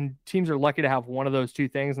healthy. And teams are lucky to have one of those two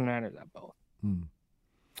things, and the Niners have both.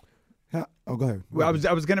 Go ahead. Well,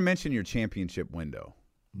 I was going to mention your championship window.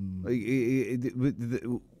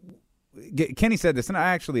 Kenny said this, and I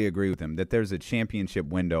actually agree with him, that there's a championship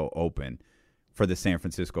window open for the San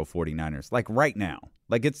Francisco 49ers, like right now.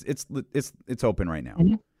 Like it's open right now.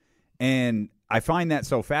 Mm-hmm. And I find that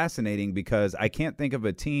so fascinating because I can't think of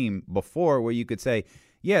a team before where you could say,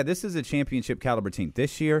 yeah, this is a championship caliber team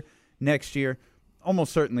this year, next year,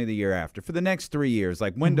 almost certainly the year after. For the next 3 years,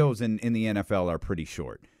 like windows in the NFL are pretty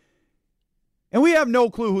short. And we have no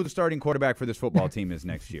clue who the starting quarterback for this football team is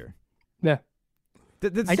next year. Yeah.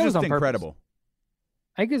 That's just incredible.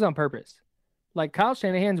 I think it's on purpose. Like, Kyle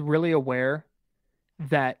Shanahan's really aware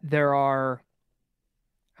that there are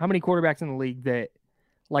how many quarterbacks in the league that,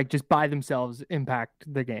 like, just by themselves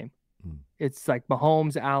impact the game. It's like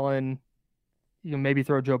Mahomes, Allen, you can maybe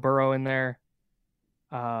throw Joe Burrow in there.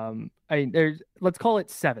 Let's call it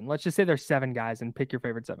 7. Let's just say there's 7 guys and pick your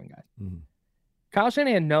favorite 7 guys. Kyle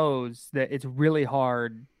Shanahan knows that it's really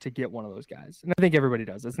hard to get one of those guys. And I think everybody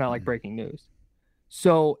does. It's not like breaking news.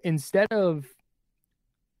 So instead of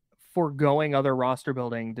foregoing other roster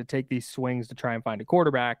building to take these swings to try and find a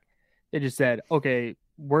quarterback, they just said, okay,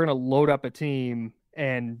 we're going to load up a team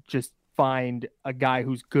and just find a guy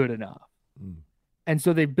who's good enough. And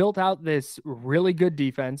so they built out this really good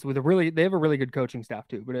defense with they have a really good coaching staff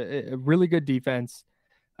too, but a really good defense,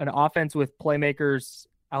 an offense with playmakers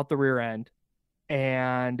out the rear end.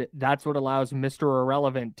 And that's what allows Mr.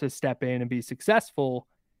 Irrelevant to step in and be successful,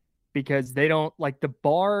 because they don't, like, the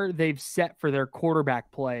bar they've set for their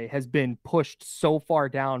quarterback play has been pushed so far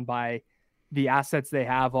down by the assets they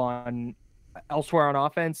have on elsewhere on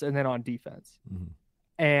offense and then on defense.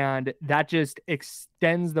 And that just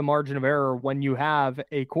extends the margin of error when you have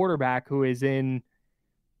a quarterback who is in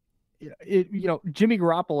it. You know, Jimmy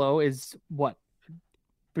Garoppolo is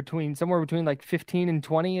somewhere between like 15 and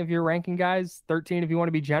 20 of your ranking guys, 13 if you want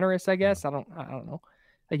to be generous, I guess. I don't know.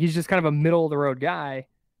 Like, he's just kind of a middle of the road guy,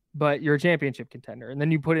 but you're a championship contender. And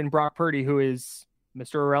then you put in Brock Purdy, who is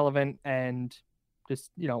Mr. Irrelevant and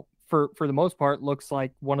just, you know, for the most part, looks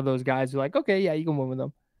like one of those guys who, like, okay, yeah, you can win with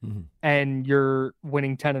them. And you're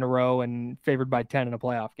winning 10 in a row and favored by 10 in a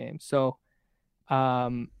playoff game. So,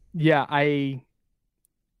 yeah, I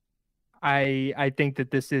think that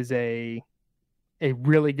this is a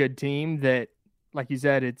really good team that, like you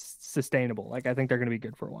said, it's sustainable. Like, I think they're going to be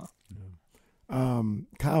good for a while.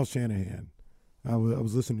 Kyle Shanahan, I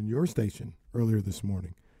was listening to your station earlier this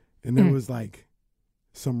morning, and there was like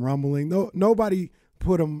some rumbling. Nobody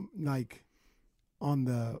put him like on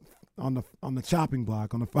the chopping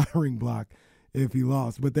block, on the firing block if he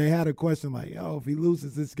lost. But they had a question like, if he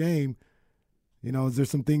loses this game, you know, is there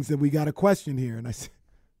some things that we got to question here? And I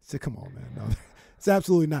said, come on, man. No, it's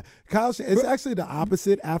absolutely not. It's actually the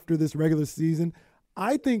opposite after this regular season.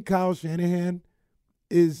 I think Kyle Shanahan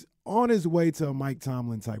is on his way to a Mike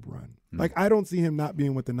Tomlin type run. Like, I don't see him not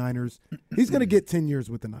being with the Niners. He's going to get 10 years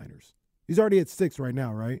with the Niners. He's already at 6 right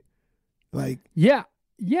now, right? Like, yeah.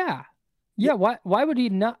 Why would he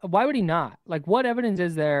not? Why would he not? Like, what evidence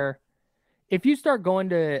is there? If you start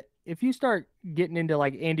getting into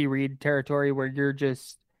like Andy Reid territory where you're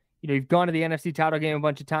just, you know, you've gone to the NFC title game a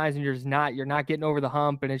bunch of times and you're not getting over the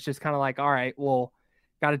hump, and it's just kind of like, all right, well,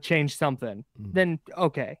 got to change something. Then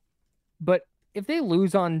okay. But if they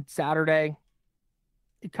lose on Saturday,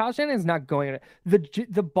 Kyle Shanahan's not going to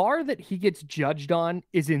the bar that he gets judged on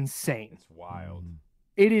is insane. It's wild.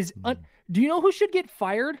 It is. Do you know who should get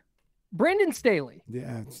fired? Brandon Staley.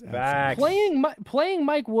 Yeah, Playing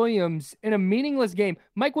Mike Williams in a meaningless game.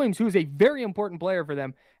 Mike Williams, who is a very important player for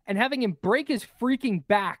them, and having him break his freaking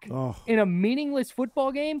back in a meaningless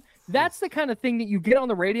football game. That's the kind of thing that you get on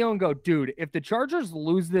the radio and go, dude, if the Chargers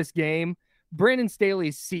lose this game, Brandon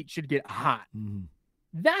Staley's seat should get hot. Mm-hmm.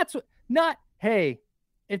 That's not, hey,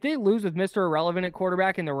 if they lose with Mr. Irrelevant at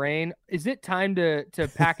quarterback in the rain, is it time to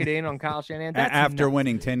pack it in on Kyle Shanahan? After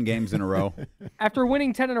winning 10 games in a row. After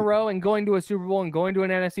winning 10 in a row and going to a Super Bowl and going to an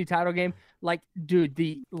NFC title game, like, dude,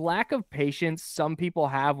 the lack of patience some people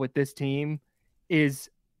have with this team is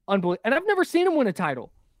unbelievable. And I've never seen him win a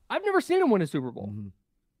title. I've never seen him win a Super Bowl. Mm-hmm.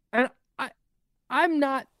 And I'm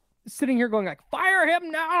not sitting here going like, fire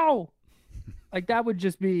him now. Like, that would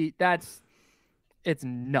just be, it's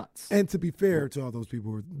nuts. And to be fair to all those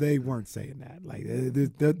people, they weren't saying that. Like,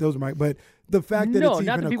 those are my. But the fact that no, it's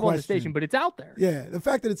not even the a people question, on the station, but it's out there. Yeah, the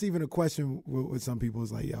fact that it's even a question with some people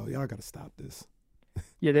is like, yo, y'all got to stop this.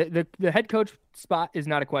 Yeah, the head coach spot is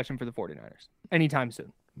not a question for the 49ers anytime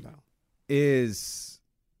soon. No. Is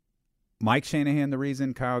Mike Shanahan the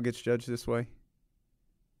reason Kyle gets judged this way?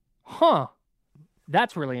 Huh.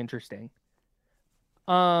 That's really interesting.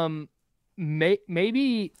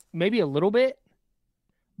 Maybe a little bit.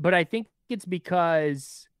 But I think it's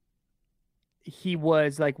because he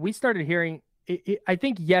was like, we started hearing, I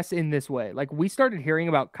think, yes, in this way. Like, we started hearing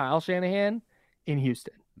about Kyle Shanahan in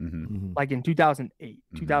Houston, like in 2008,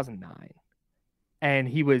 2009. And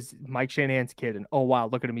he was Mike Shanahan's kid. And, oh, wow,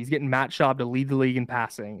 look at him. He's getting Matt Schaub to lead the league in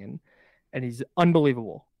passing. And he's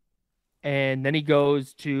unbelievable. And then he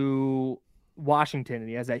goes to Washington and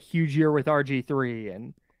he has that huge year with RG3.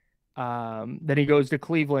 And then he goes to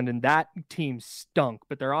Cleveland and that team stunk,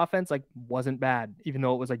 but their offense wasn't bad, even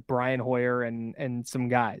though it was like Brian Hoyer and some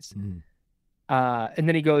guys. And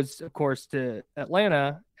then he goes, of course, to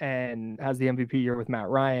Atlanta and has the MVP year with Matt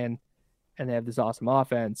Ryan, and they have this awesome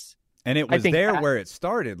offense. And it was there where it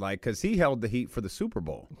started, because he held the heat for the Super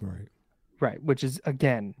Bowl. Right. Which is,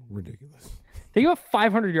 again, ridiculous. They go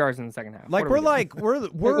 500 yards in the second half. We're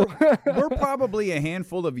probably a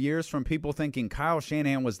handful of years from people thinking Kyle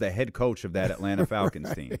Shanahan was the head coach of that Atlanta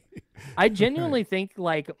Falcons team. I genuinely think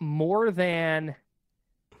more than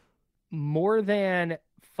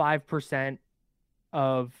 5%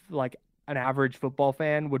 of an average football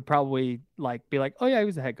fan would probably be like, oh yeah, he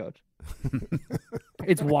was the head coach.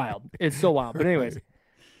 It's wild. It's so wild. But anyways,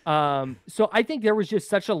 so I think there was just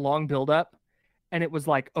such a long buildup. And it was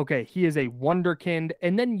like, okay, he is a wonderkind.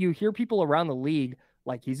 And then you hear people around the league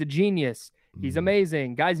like he's a genius. He's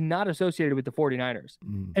amazing. Guy's not associated with the 49ers.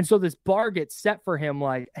 And so this bar gets set for him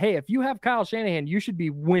like, hey, if you have Kyle Shanahan, you should be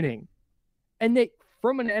winning. And they,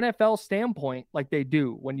 from an NFL standpoint, they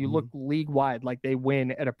do. When you look league-wide, they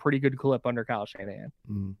win at a pretty good clip under Kyle Shanahan.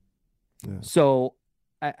 Yeah. So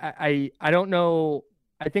I don't know.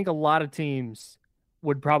 I think a lot of teams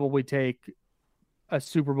would probably take a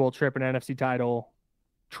Super Bowl trip, an NFC title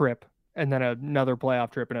trip, and then another playoff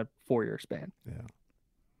trip in a 4-year span. Yeah.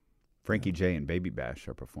 Frankie J and Baby Bash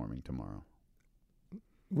are performing tomorrow.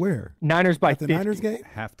 Where? Niners by At the 50. Niners game?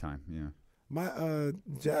 Halftime, yeah. My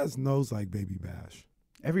Jazz knows Baby Bash.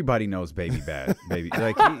 Everybody knows Baby Bash. Baby,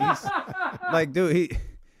 he's dude,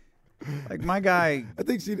 my guy. I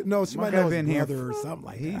think she might know his brother or something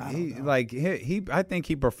like that. I think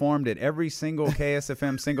he performed at every single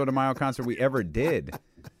KSFM Cinco de Mayo concert we ever did.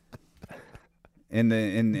 In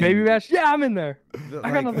Baby Bash, yeah, I'm in there. I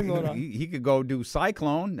got nothing going on. He could go do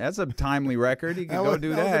Cyclone. That's a timely record. He could go do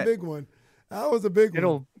that. That was a big one. That was a big one.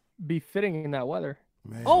 It'll be fitting in that weather.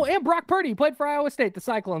 Man. Oh, and Brock Purdy played for Iowa State, the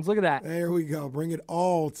Cyclones. Look at that. There we go. Bring it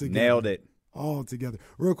all together. Nailed it. All together.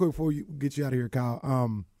 Real quick before you get you out of here,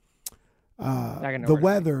 Kyle. The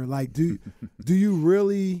weather, do you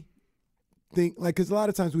really think, because a lot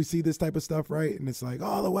of times we see this type of stuff, right? And it's like,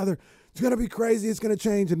 oh, the weather, it's going to be crazy. It's going to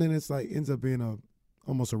change. And then it's ends up being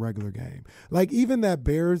almost a regular game. Even that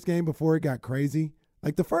Bears game before it got crazy,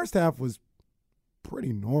 the first half was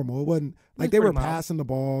pretty normal. It wasn't they were passing the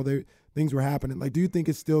ball. Things were happening. Do you think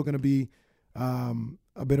it's still going to be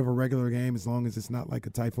a bit of a regular game as long as it's not like a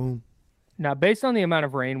typhoon? Now, based on the amount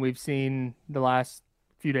of rain we've seen the last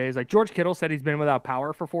few days, George Kittle said he's been without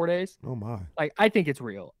power for 4 days. Oh my! I think it's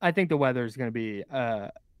real. I think the weather is going to be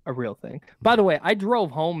a real thing. By the way, I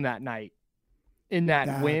drove home that night in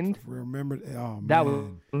that wind. Remember? Oh man, that was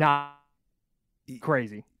not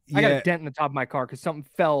crazy. Yeah. I got a dent in the top of my car because something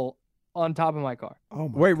fell on top of my car. Oh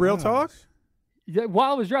my! Wait, real talk? Yeah,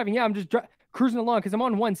 while I was driving, I'm just cruising along because I'm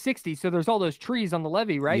on 160, so there's all those trees on the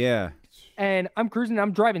levee, right? Yeah. And I'm cruising.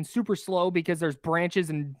 I'm driving super slow because there's branches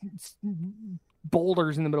and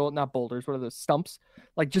boulders in the middle. Not boulders. What are those? Stumps?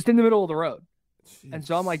 Just in the middle of the road. And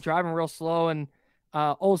so I'm like driving real slow, and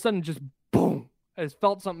all of a sudden, just boom! I just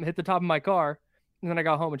felt something hit the top of my car, and then I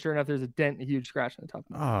got home, and sure enough, there's a dent, and a huge scratch on the top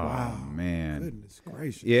of my car. Oh, man. Goodness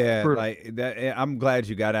gracious. Yeah, Brutal. like that. I'm glad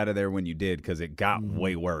you got out of there when you did, because it got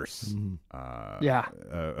way worse. Yeah.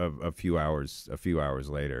 A few hours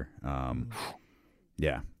later.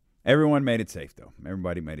 Yeah. Everyone made it safe, though.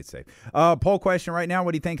 Everybody made it safe. Poll question right now.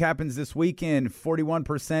 What do you think happens this weekend? 41%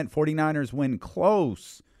 49ers win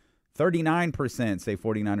close. 39% say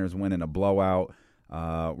 49ers win in a blowout.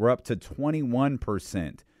 We're up to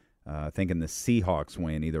 21% thinking the Seahawks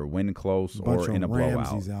win, either win close or in a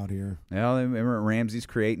blowout. Ramsey's out here. Well, Ramsey's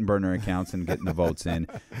creating burner accounts and getting the votes in.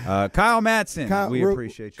 Kyle Matson, we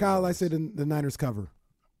appreciate you. Kyle, I say the Niners cover.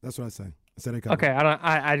 That's what I say. I said they cover. Okay,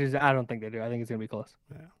 I don't think they do. I think it's gonna be close.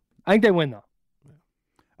 Yeah. I think they win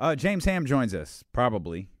though. James Ham joins us,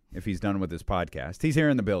 probably, if he's done with his podcast. He's here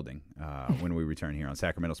in the building when we return here on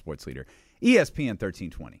Sacramento Sports Leader, ESPN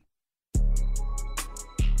 1320.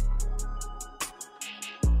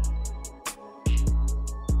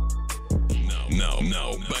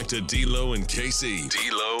 Now, back to D-Lo and KC.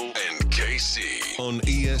 D-Lo and KC on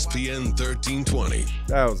ESPN 1320.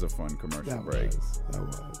 That was a fun commercial break. That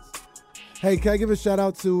was. Hey, can I give a shout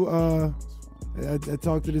out to I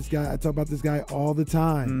talk to this guy. I talk about this guy all the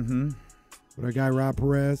time. Mm-hmm. With our guy Rob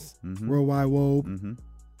Perez, Worldwide Wobe. Mm-hmm.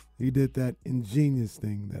 He did that ingenious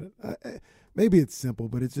thing that maybe it's simple,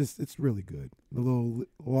 but it's really good. The little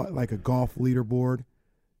like a golf leaderboard.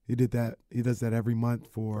 He did that. He does that every month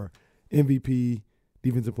for MVP,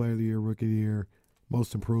 Defensive Player of the Year, Rookie of the Year,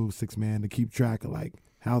 Most Improved, Sixth Man, to keep track of like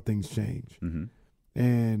how things change. Mm-hmm.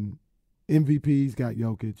 And MVP's got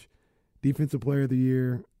Jokic. Defensive Player of the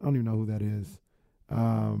Year, I don't even know who that is.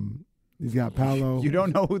 He's got Paolo. You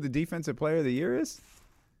don't know who the Defensive Player of the Year is?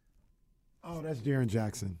 Oh, that's Jaren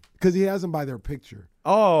Jackson. Because he has them by their picture.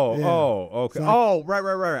 Oh, Yeah. Okay. So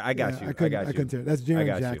Right. I got you. I couldn't tell. That's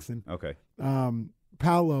Jaren Jackson. Okay.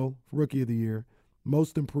 Paolo, Rookie of the Year.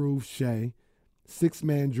 Most Improved, Shea. Sixth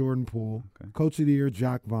Man, Jordan Poole. Okay. Coach of the Year,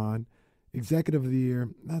 Jock Vaughn. Executive of the Year,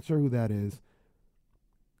 not sure who that is.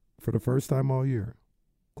 For the first time all year,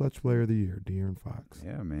 Clutch Player of the Year, De'Aaron Fox.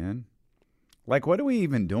 Yeah, man. Like, what are we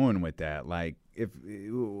even doing with that? Like, if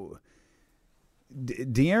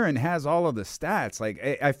De'Aaron has all of the stats,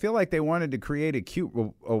 like, I feel like they wanted to create a cute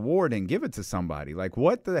award and give it to somebody. Like,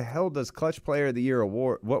 what the hell does Clutch Player of the Year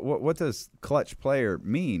award? What does Clutch Player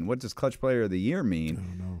mean? What does Clutch Player of the Year mean? I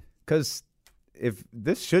don't know. Because if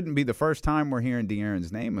this shouldn't be the first time we're hearing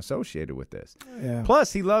De'Aaron's name associated with this. Yeah,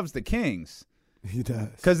 Plus, he loves the Kings. he does.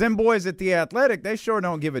 Because them boys at The Athletic, they sure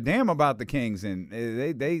don't give a damn about the Kings, and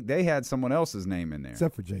they had someone else's name in there.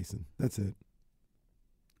 Except for Jason. That's it.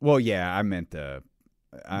 Well, yeah, I meant the.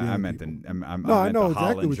 I meant the. I know the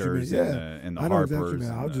exactly what you mean. Hollingers Yeah, and the I know Harpers. exactly what you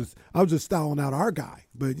mean. I was just styling out our guy,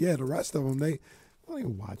 but yeah, the rest of them I don't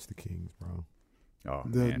even watch the Kings, bro. Oh,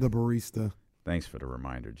 The man. barista. Thanks for the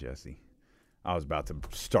reminder, Jesse. I was about to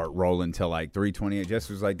start rolling till like 3:28.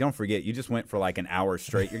 Jesse was like, "Don't forget, you just went for like an hour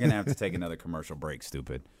straight. You're gonna have to take another commercial break,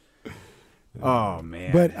 stupid." Oh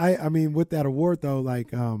man! But I mean, with that award though,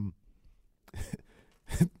 like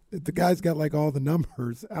the guy's got like all the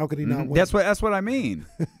numbers. How could he not win? That's what I mean.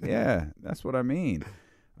 Yeah, that's what I mean.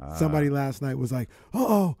 Somebody last night was like,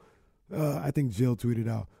 I think Jill tweeted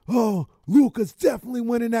out, Luka's definitely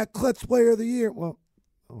winning that Clutch Player of the Year. Well,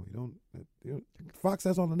 you don't. Fox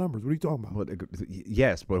has all the numbers. What are you talking about? Well,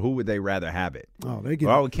 yes, but who would they rather have it? Oh, they give.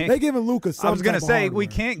 Well, we can't. They giving Luka. I was going to say we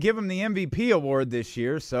can't give him the MVP award this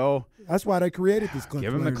year, so that's why they created this Clutch.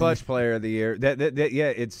 Give him the Clutch Player of the Year. Yeah,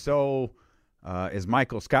 it's so. As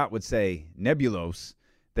Michael Scott would say, nebulos.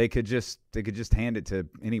 They could just hand it to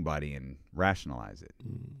anybody and rationalize it.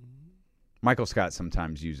 Michael Scott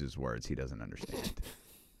sometimes uses words he doesn't understand.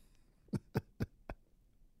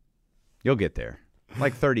 You'll get there.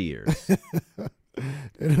 Like 30 years.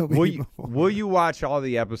 Will you watch all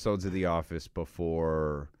the episodes of The Office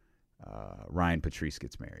before Ryan Patrice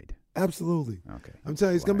gets married? Absolutely. Okay. I'm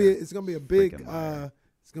telling you, it's gonna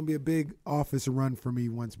be a big Office run for me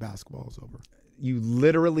once basketball's over. You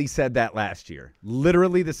literally said that last year.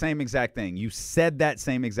 Literally the same exact thing. You said that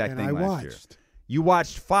same exact thing last year. You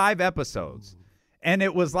watched 5 episodes, and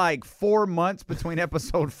it was like 4 months between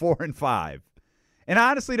episode 4 and 5. And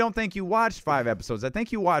I honestly don't think you watched 5 episodes. I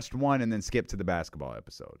think you watched 1 and then skipped to the basketball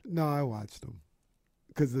episode. No, I watched them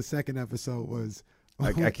because the second episode was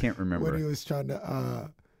I can't remember when he was trying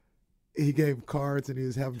to. He gave cards and he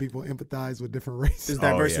was having people empathize with different races. It's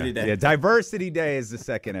Diversity Day. Yeah, Diversity Day is the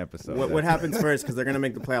second episode. What happens first? Because they're going to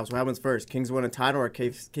make the playoffs. What happens first? Kings win a title or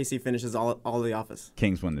KC finishes all of The Office?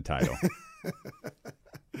 Kings win the title.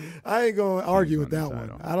 I ain't gonna argue with Kings that won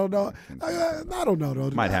the one. title. I don't know. I don't know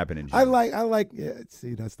though. Might happen in June. I like. Yeah,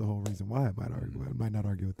 see, that's the whole reason why I might argue. I might not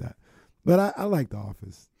argue with that. But I like The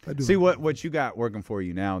Office. I do. See, like what you got working for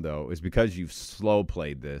you now, though, is because you've slow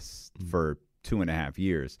played this for 2.5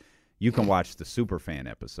 years, you can watch the Superfan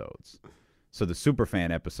episodes. So the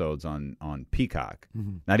Superfan episodes on Peacock,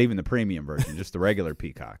 not even the premium version, just the regular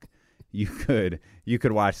Peacock. You could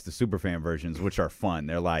watch the Superfan versions, which are fun.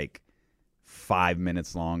 They're like 5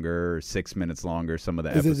 minutes longer, or 6 minutes longer. Some of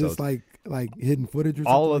the Is episodes. it just like hidden footage or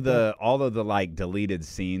something? all like of the like deleted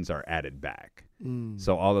scenes are added back.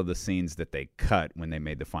 So all of the scenes that they cut when they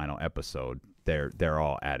made the final episode, they're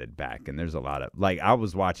all added back. And there's a lot of, like, I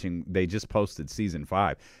was watching, they just posted season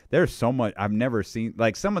 5. There's so much I've never seen,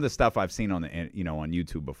 like some of the stuff I've seen on on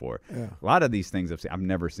YouTube before. Yeah. A lot of these things I've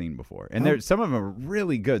never seen before. And there's some of them are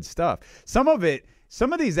really good stuff. Some of the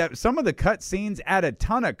cut scenes add a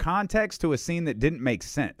ton of context to a scene that didn't make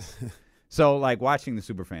sense. So like watching the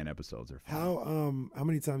Superfan episodes are fun. How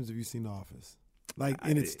many times have you seen The Office? Like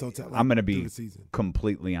in its totality. I'm going to be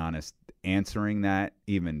completely honest. Answering that,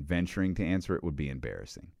 even venturing to answer it, would be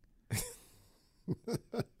embarrassing.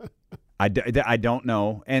 I don't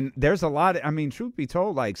know. And there's a lot. I mean, truth be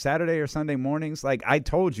told, like Saturday or Sunday mornings, like I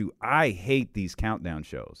told you, I hate these countdown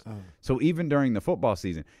shows. So even during the football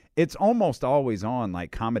season, it's almost always on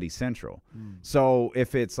like Comedy Central. So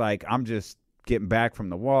if it's like I'm just getting back from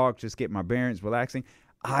the walk, just getting my bearings, relaxing,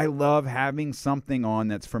 I love having something on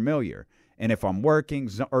that's familiar. And if I'm working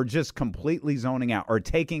or just completely zoning out or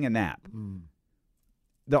taking a nap,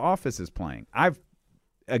 The Office is playing.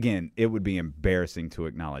 Again, it would be embarrassing to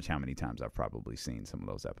acknowledge how many times I've probably seen some of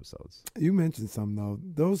those episodes. You mentioned some, though.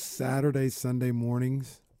 Those Saturday, Sunday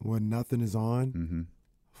mornings when nothing is on,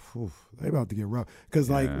 they're about to get rough. Because,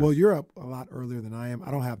 you're up a lot earlier than I am. I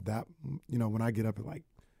don't have that, when I get up at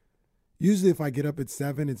usually if I get up at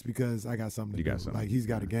 7, it's because I got something to do. Like he's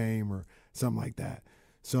got a game or something like that.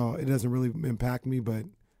 So it doesn't really impact me, but,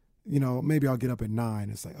 maybe I'll get up at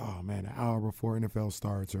 9. It's like, oh, man, an hour before NFL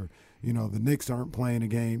starts or, the Knicks aren't playing a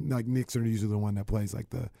game. Like, Knicks are usually the one that plays,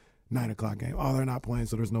 like, the 9 o'clock game. Oh, they're not playing,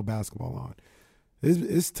 so there's no basketball on.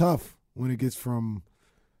 It's tough when it gets from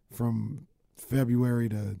February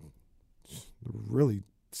to really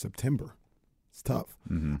September. It's tough.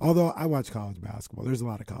 Although I watch college basketball. There's a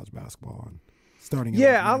lot of college basketball on.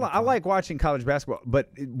 I like watching college basketball, but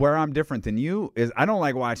where I'm different than you is I don't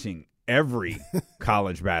like watching every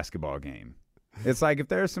college basketball game. It's like if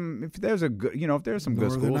there's some good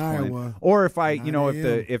schools playing, or if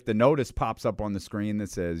if the notice pops up on the screen that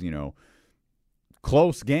says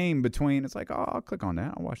close game between, it's like, oh, I'll click on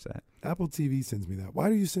that, I'll watch that. Apple TV sends me that. Why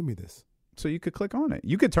do you send me this? So you could click on it.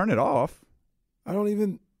 You could turn it off. I don't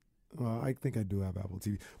even. Well, I think I do have Apple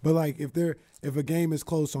TV, but like if a game is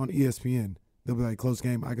close on ESPN. They'll be like, close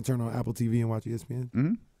game. I can turn on Apple TV and watch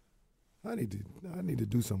ESPN. I need to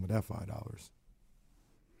do something with that $5.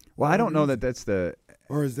 Well, I don't know that that's the.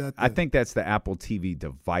 Or is that? I think that's the Apple TV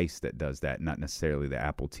device that does that, not necessarily the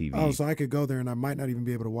Apple TV. Oh, so I could go there and I might not even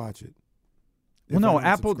be able to watch it. Well, no,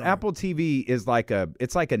 Apple TV is it's like a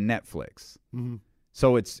Netflix.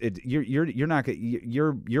 So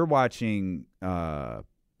you're watching.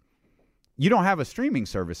 You don't have a streaming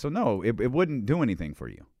service, so no, it wouldn't do anything for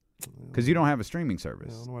you. Because you don't have a streaming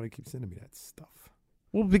service. I don't know why they keep sending me that stuff.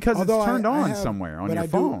 Well, because it's turned on somewhere on your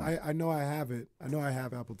phone. I know I have it. I know I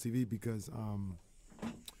have Apple TV because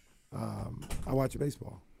I watch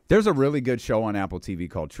baseball. There's a really good show on Apple TV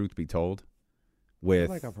called Truth Be Told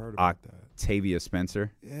with I've heard about Octavia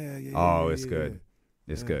Spencer. Yeah. Oh, it's good.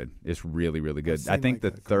 It's good. It's really, really good. I think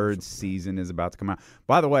the third season is about to come out.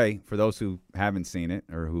 By the way, for those who haven't seen it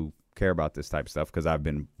or who care about this type of stuff, because I've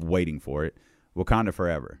been waiting for it, Wakanda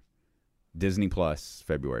Forever. Disney Plus,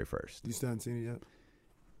 February 1st. You still haven't seen it yet?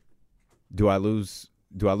 Do I lose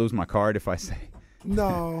my card if I say?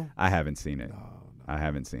 No. I haven't seen it. No. I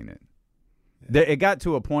haven't seen it. Yeah. It got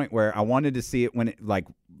to a point where I wanted to see it when it, like,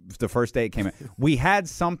 the first day it came out. We had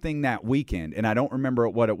something that weekend, and I don't remember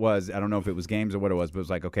what it was. I don't know if it was games or what it was, but it was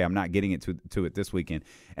like, okay, I'm not getting it to it this weekend.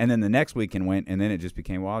 And then the next weekend went, and then it just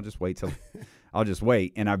became, well, I'll just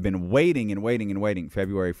wait. And I've been waiting and waiting and waiting.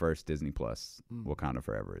 February 1st, Disney Plus, Wakanda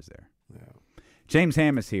Forever is there. Yeah. James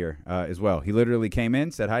Ham is here as well. He literally came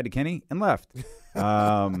in, said hi to Kenny, and left.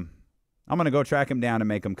 I'm going to go track him down and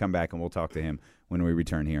make him come back, and we'll talk to him when we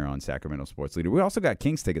return here on Sacramento Sports Leader. We also got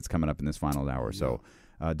Kings tickets coming up in this final hour, so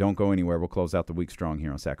don't go anywhere. We'll close out the week strong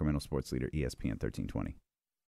here on Sacramento Sports Leader, ESPN 1320.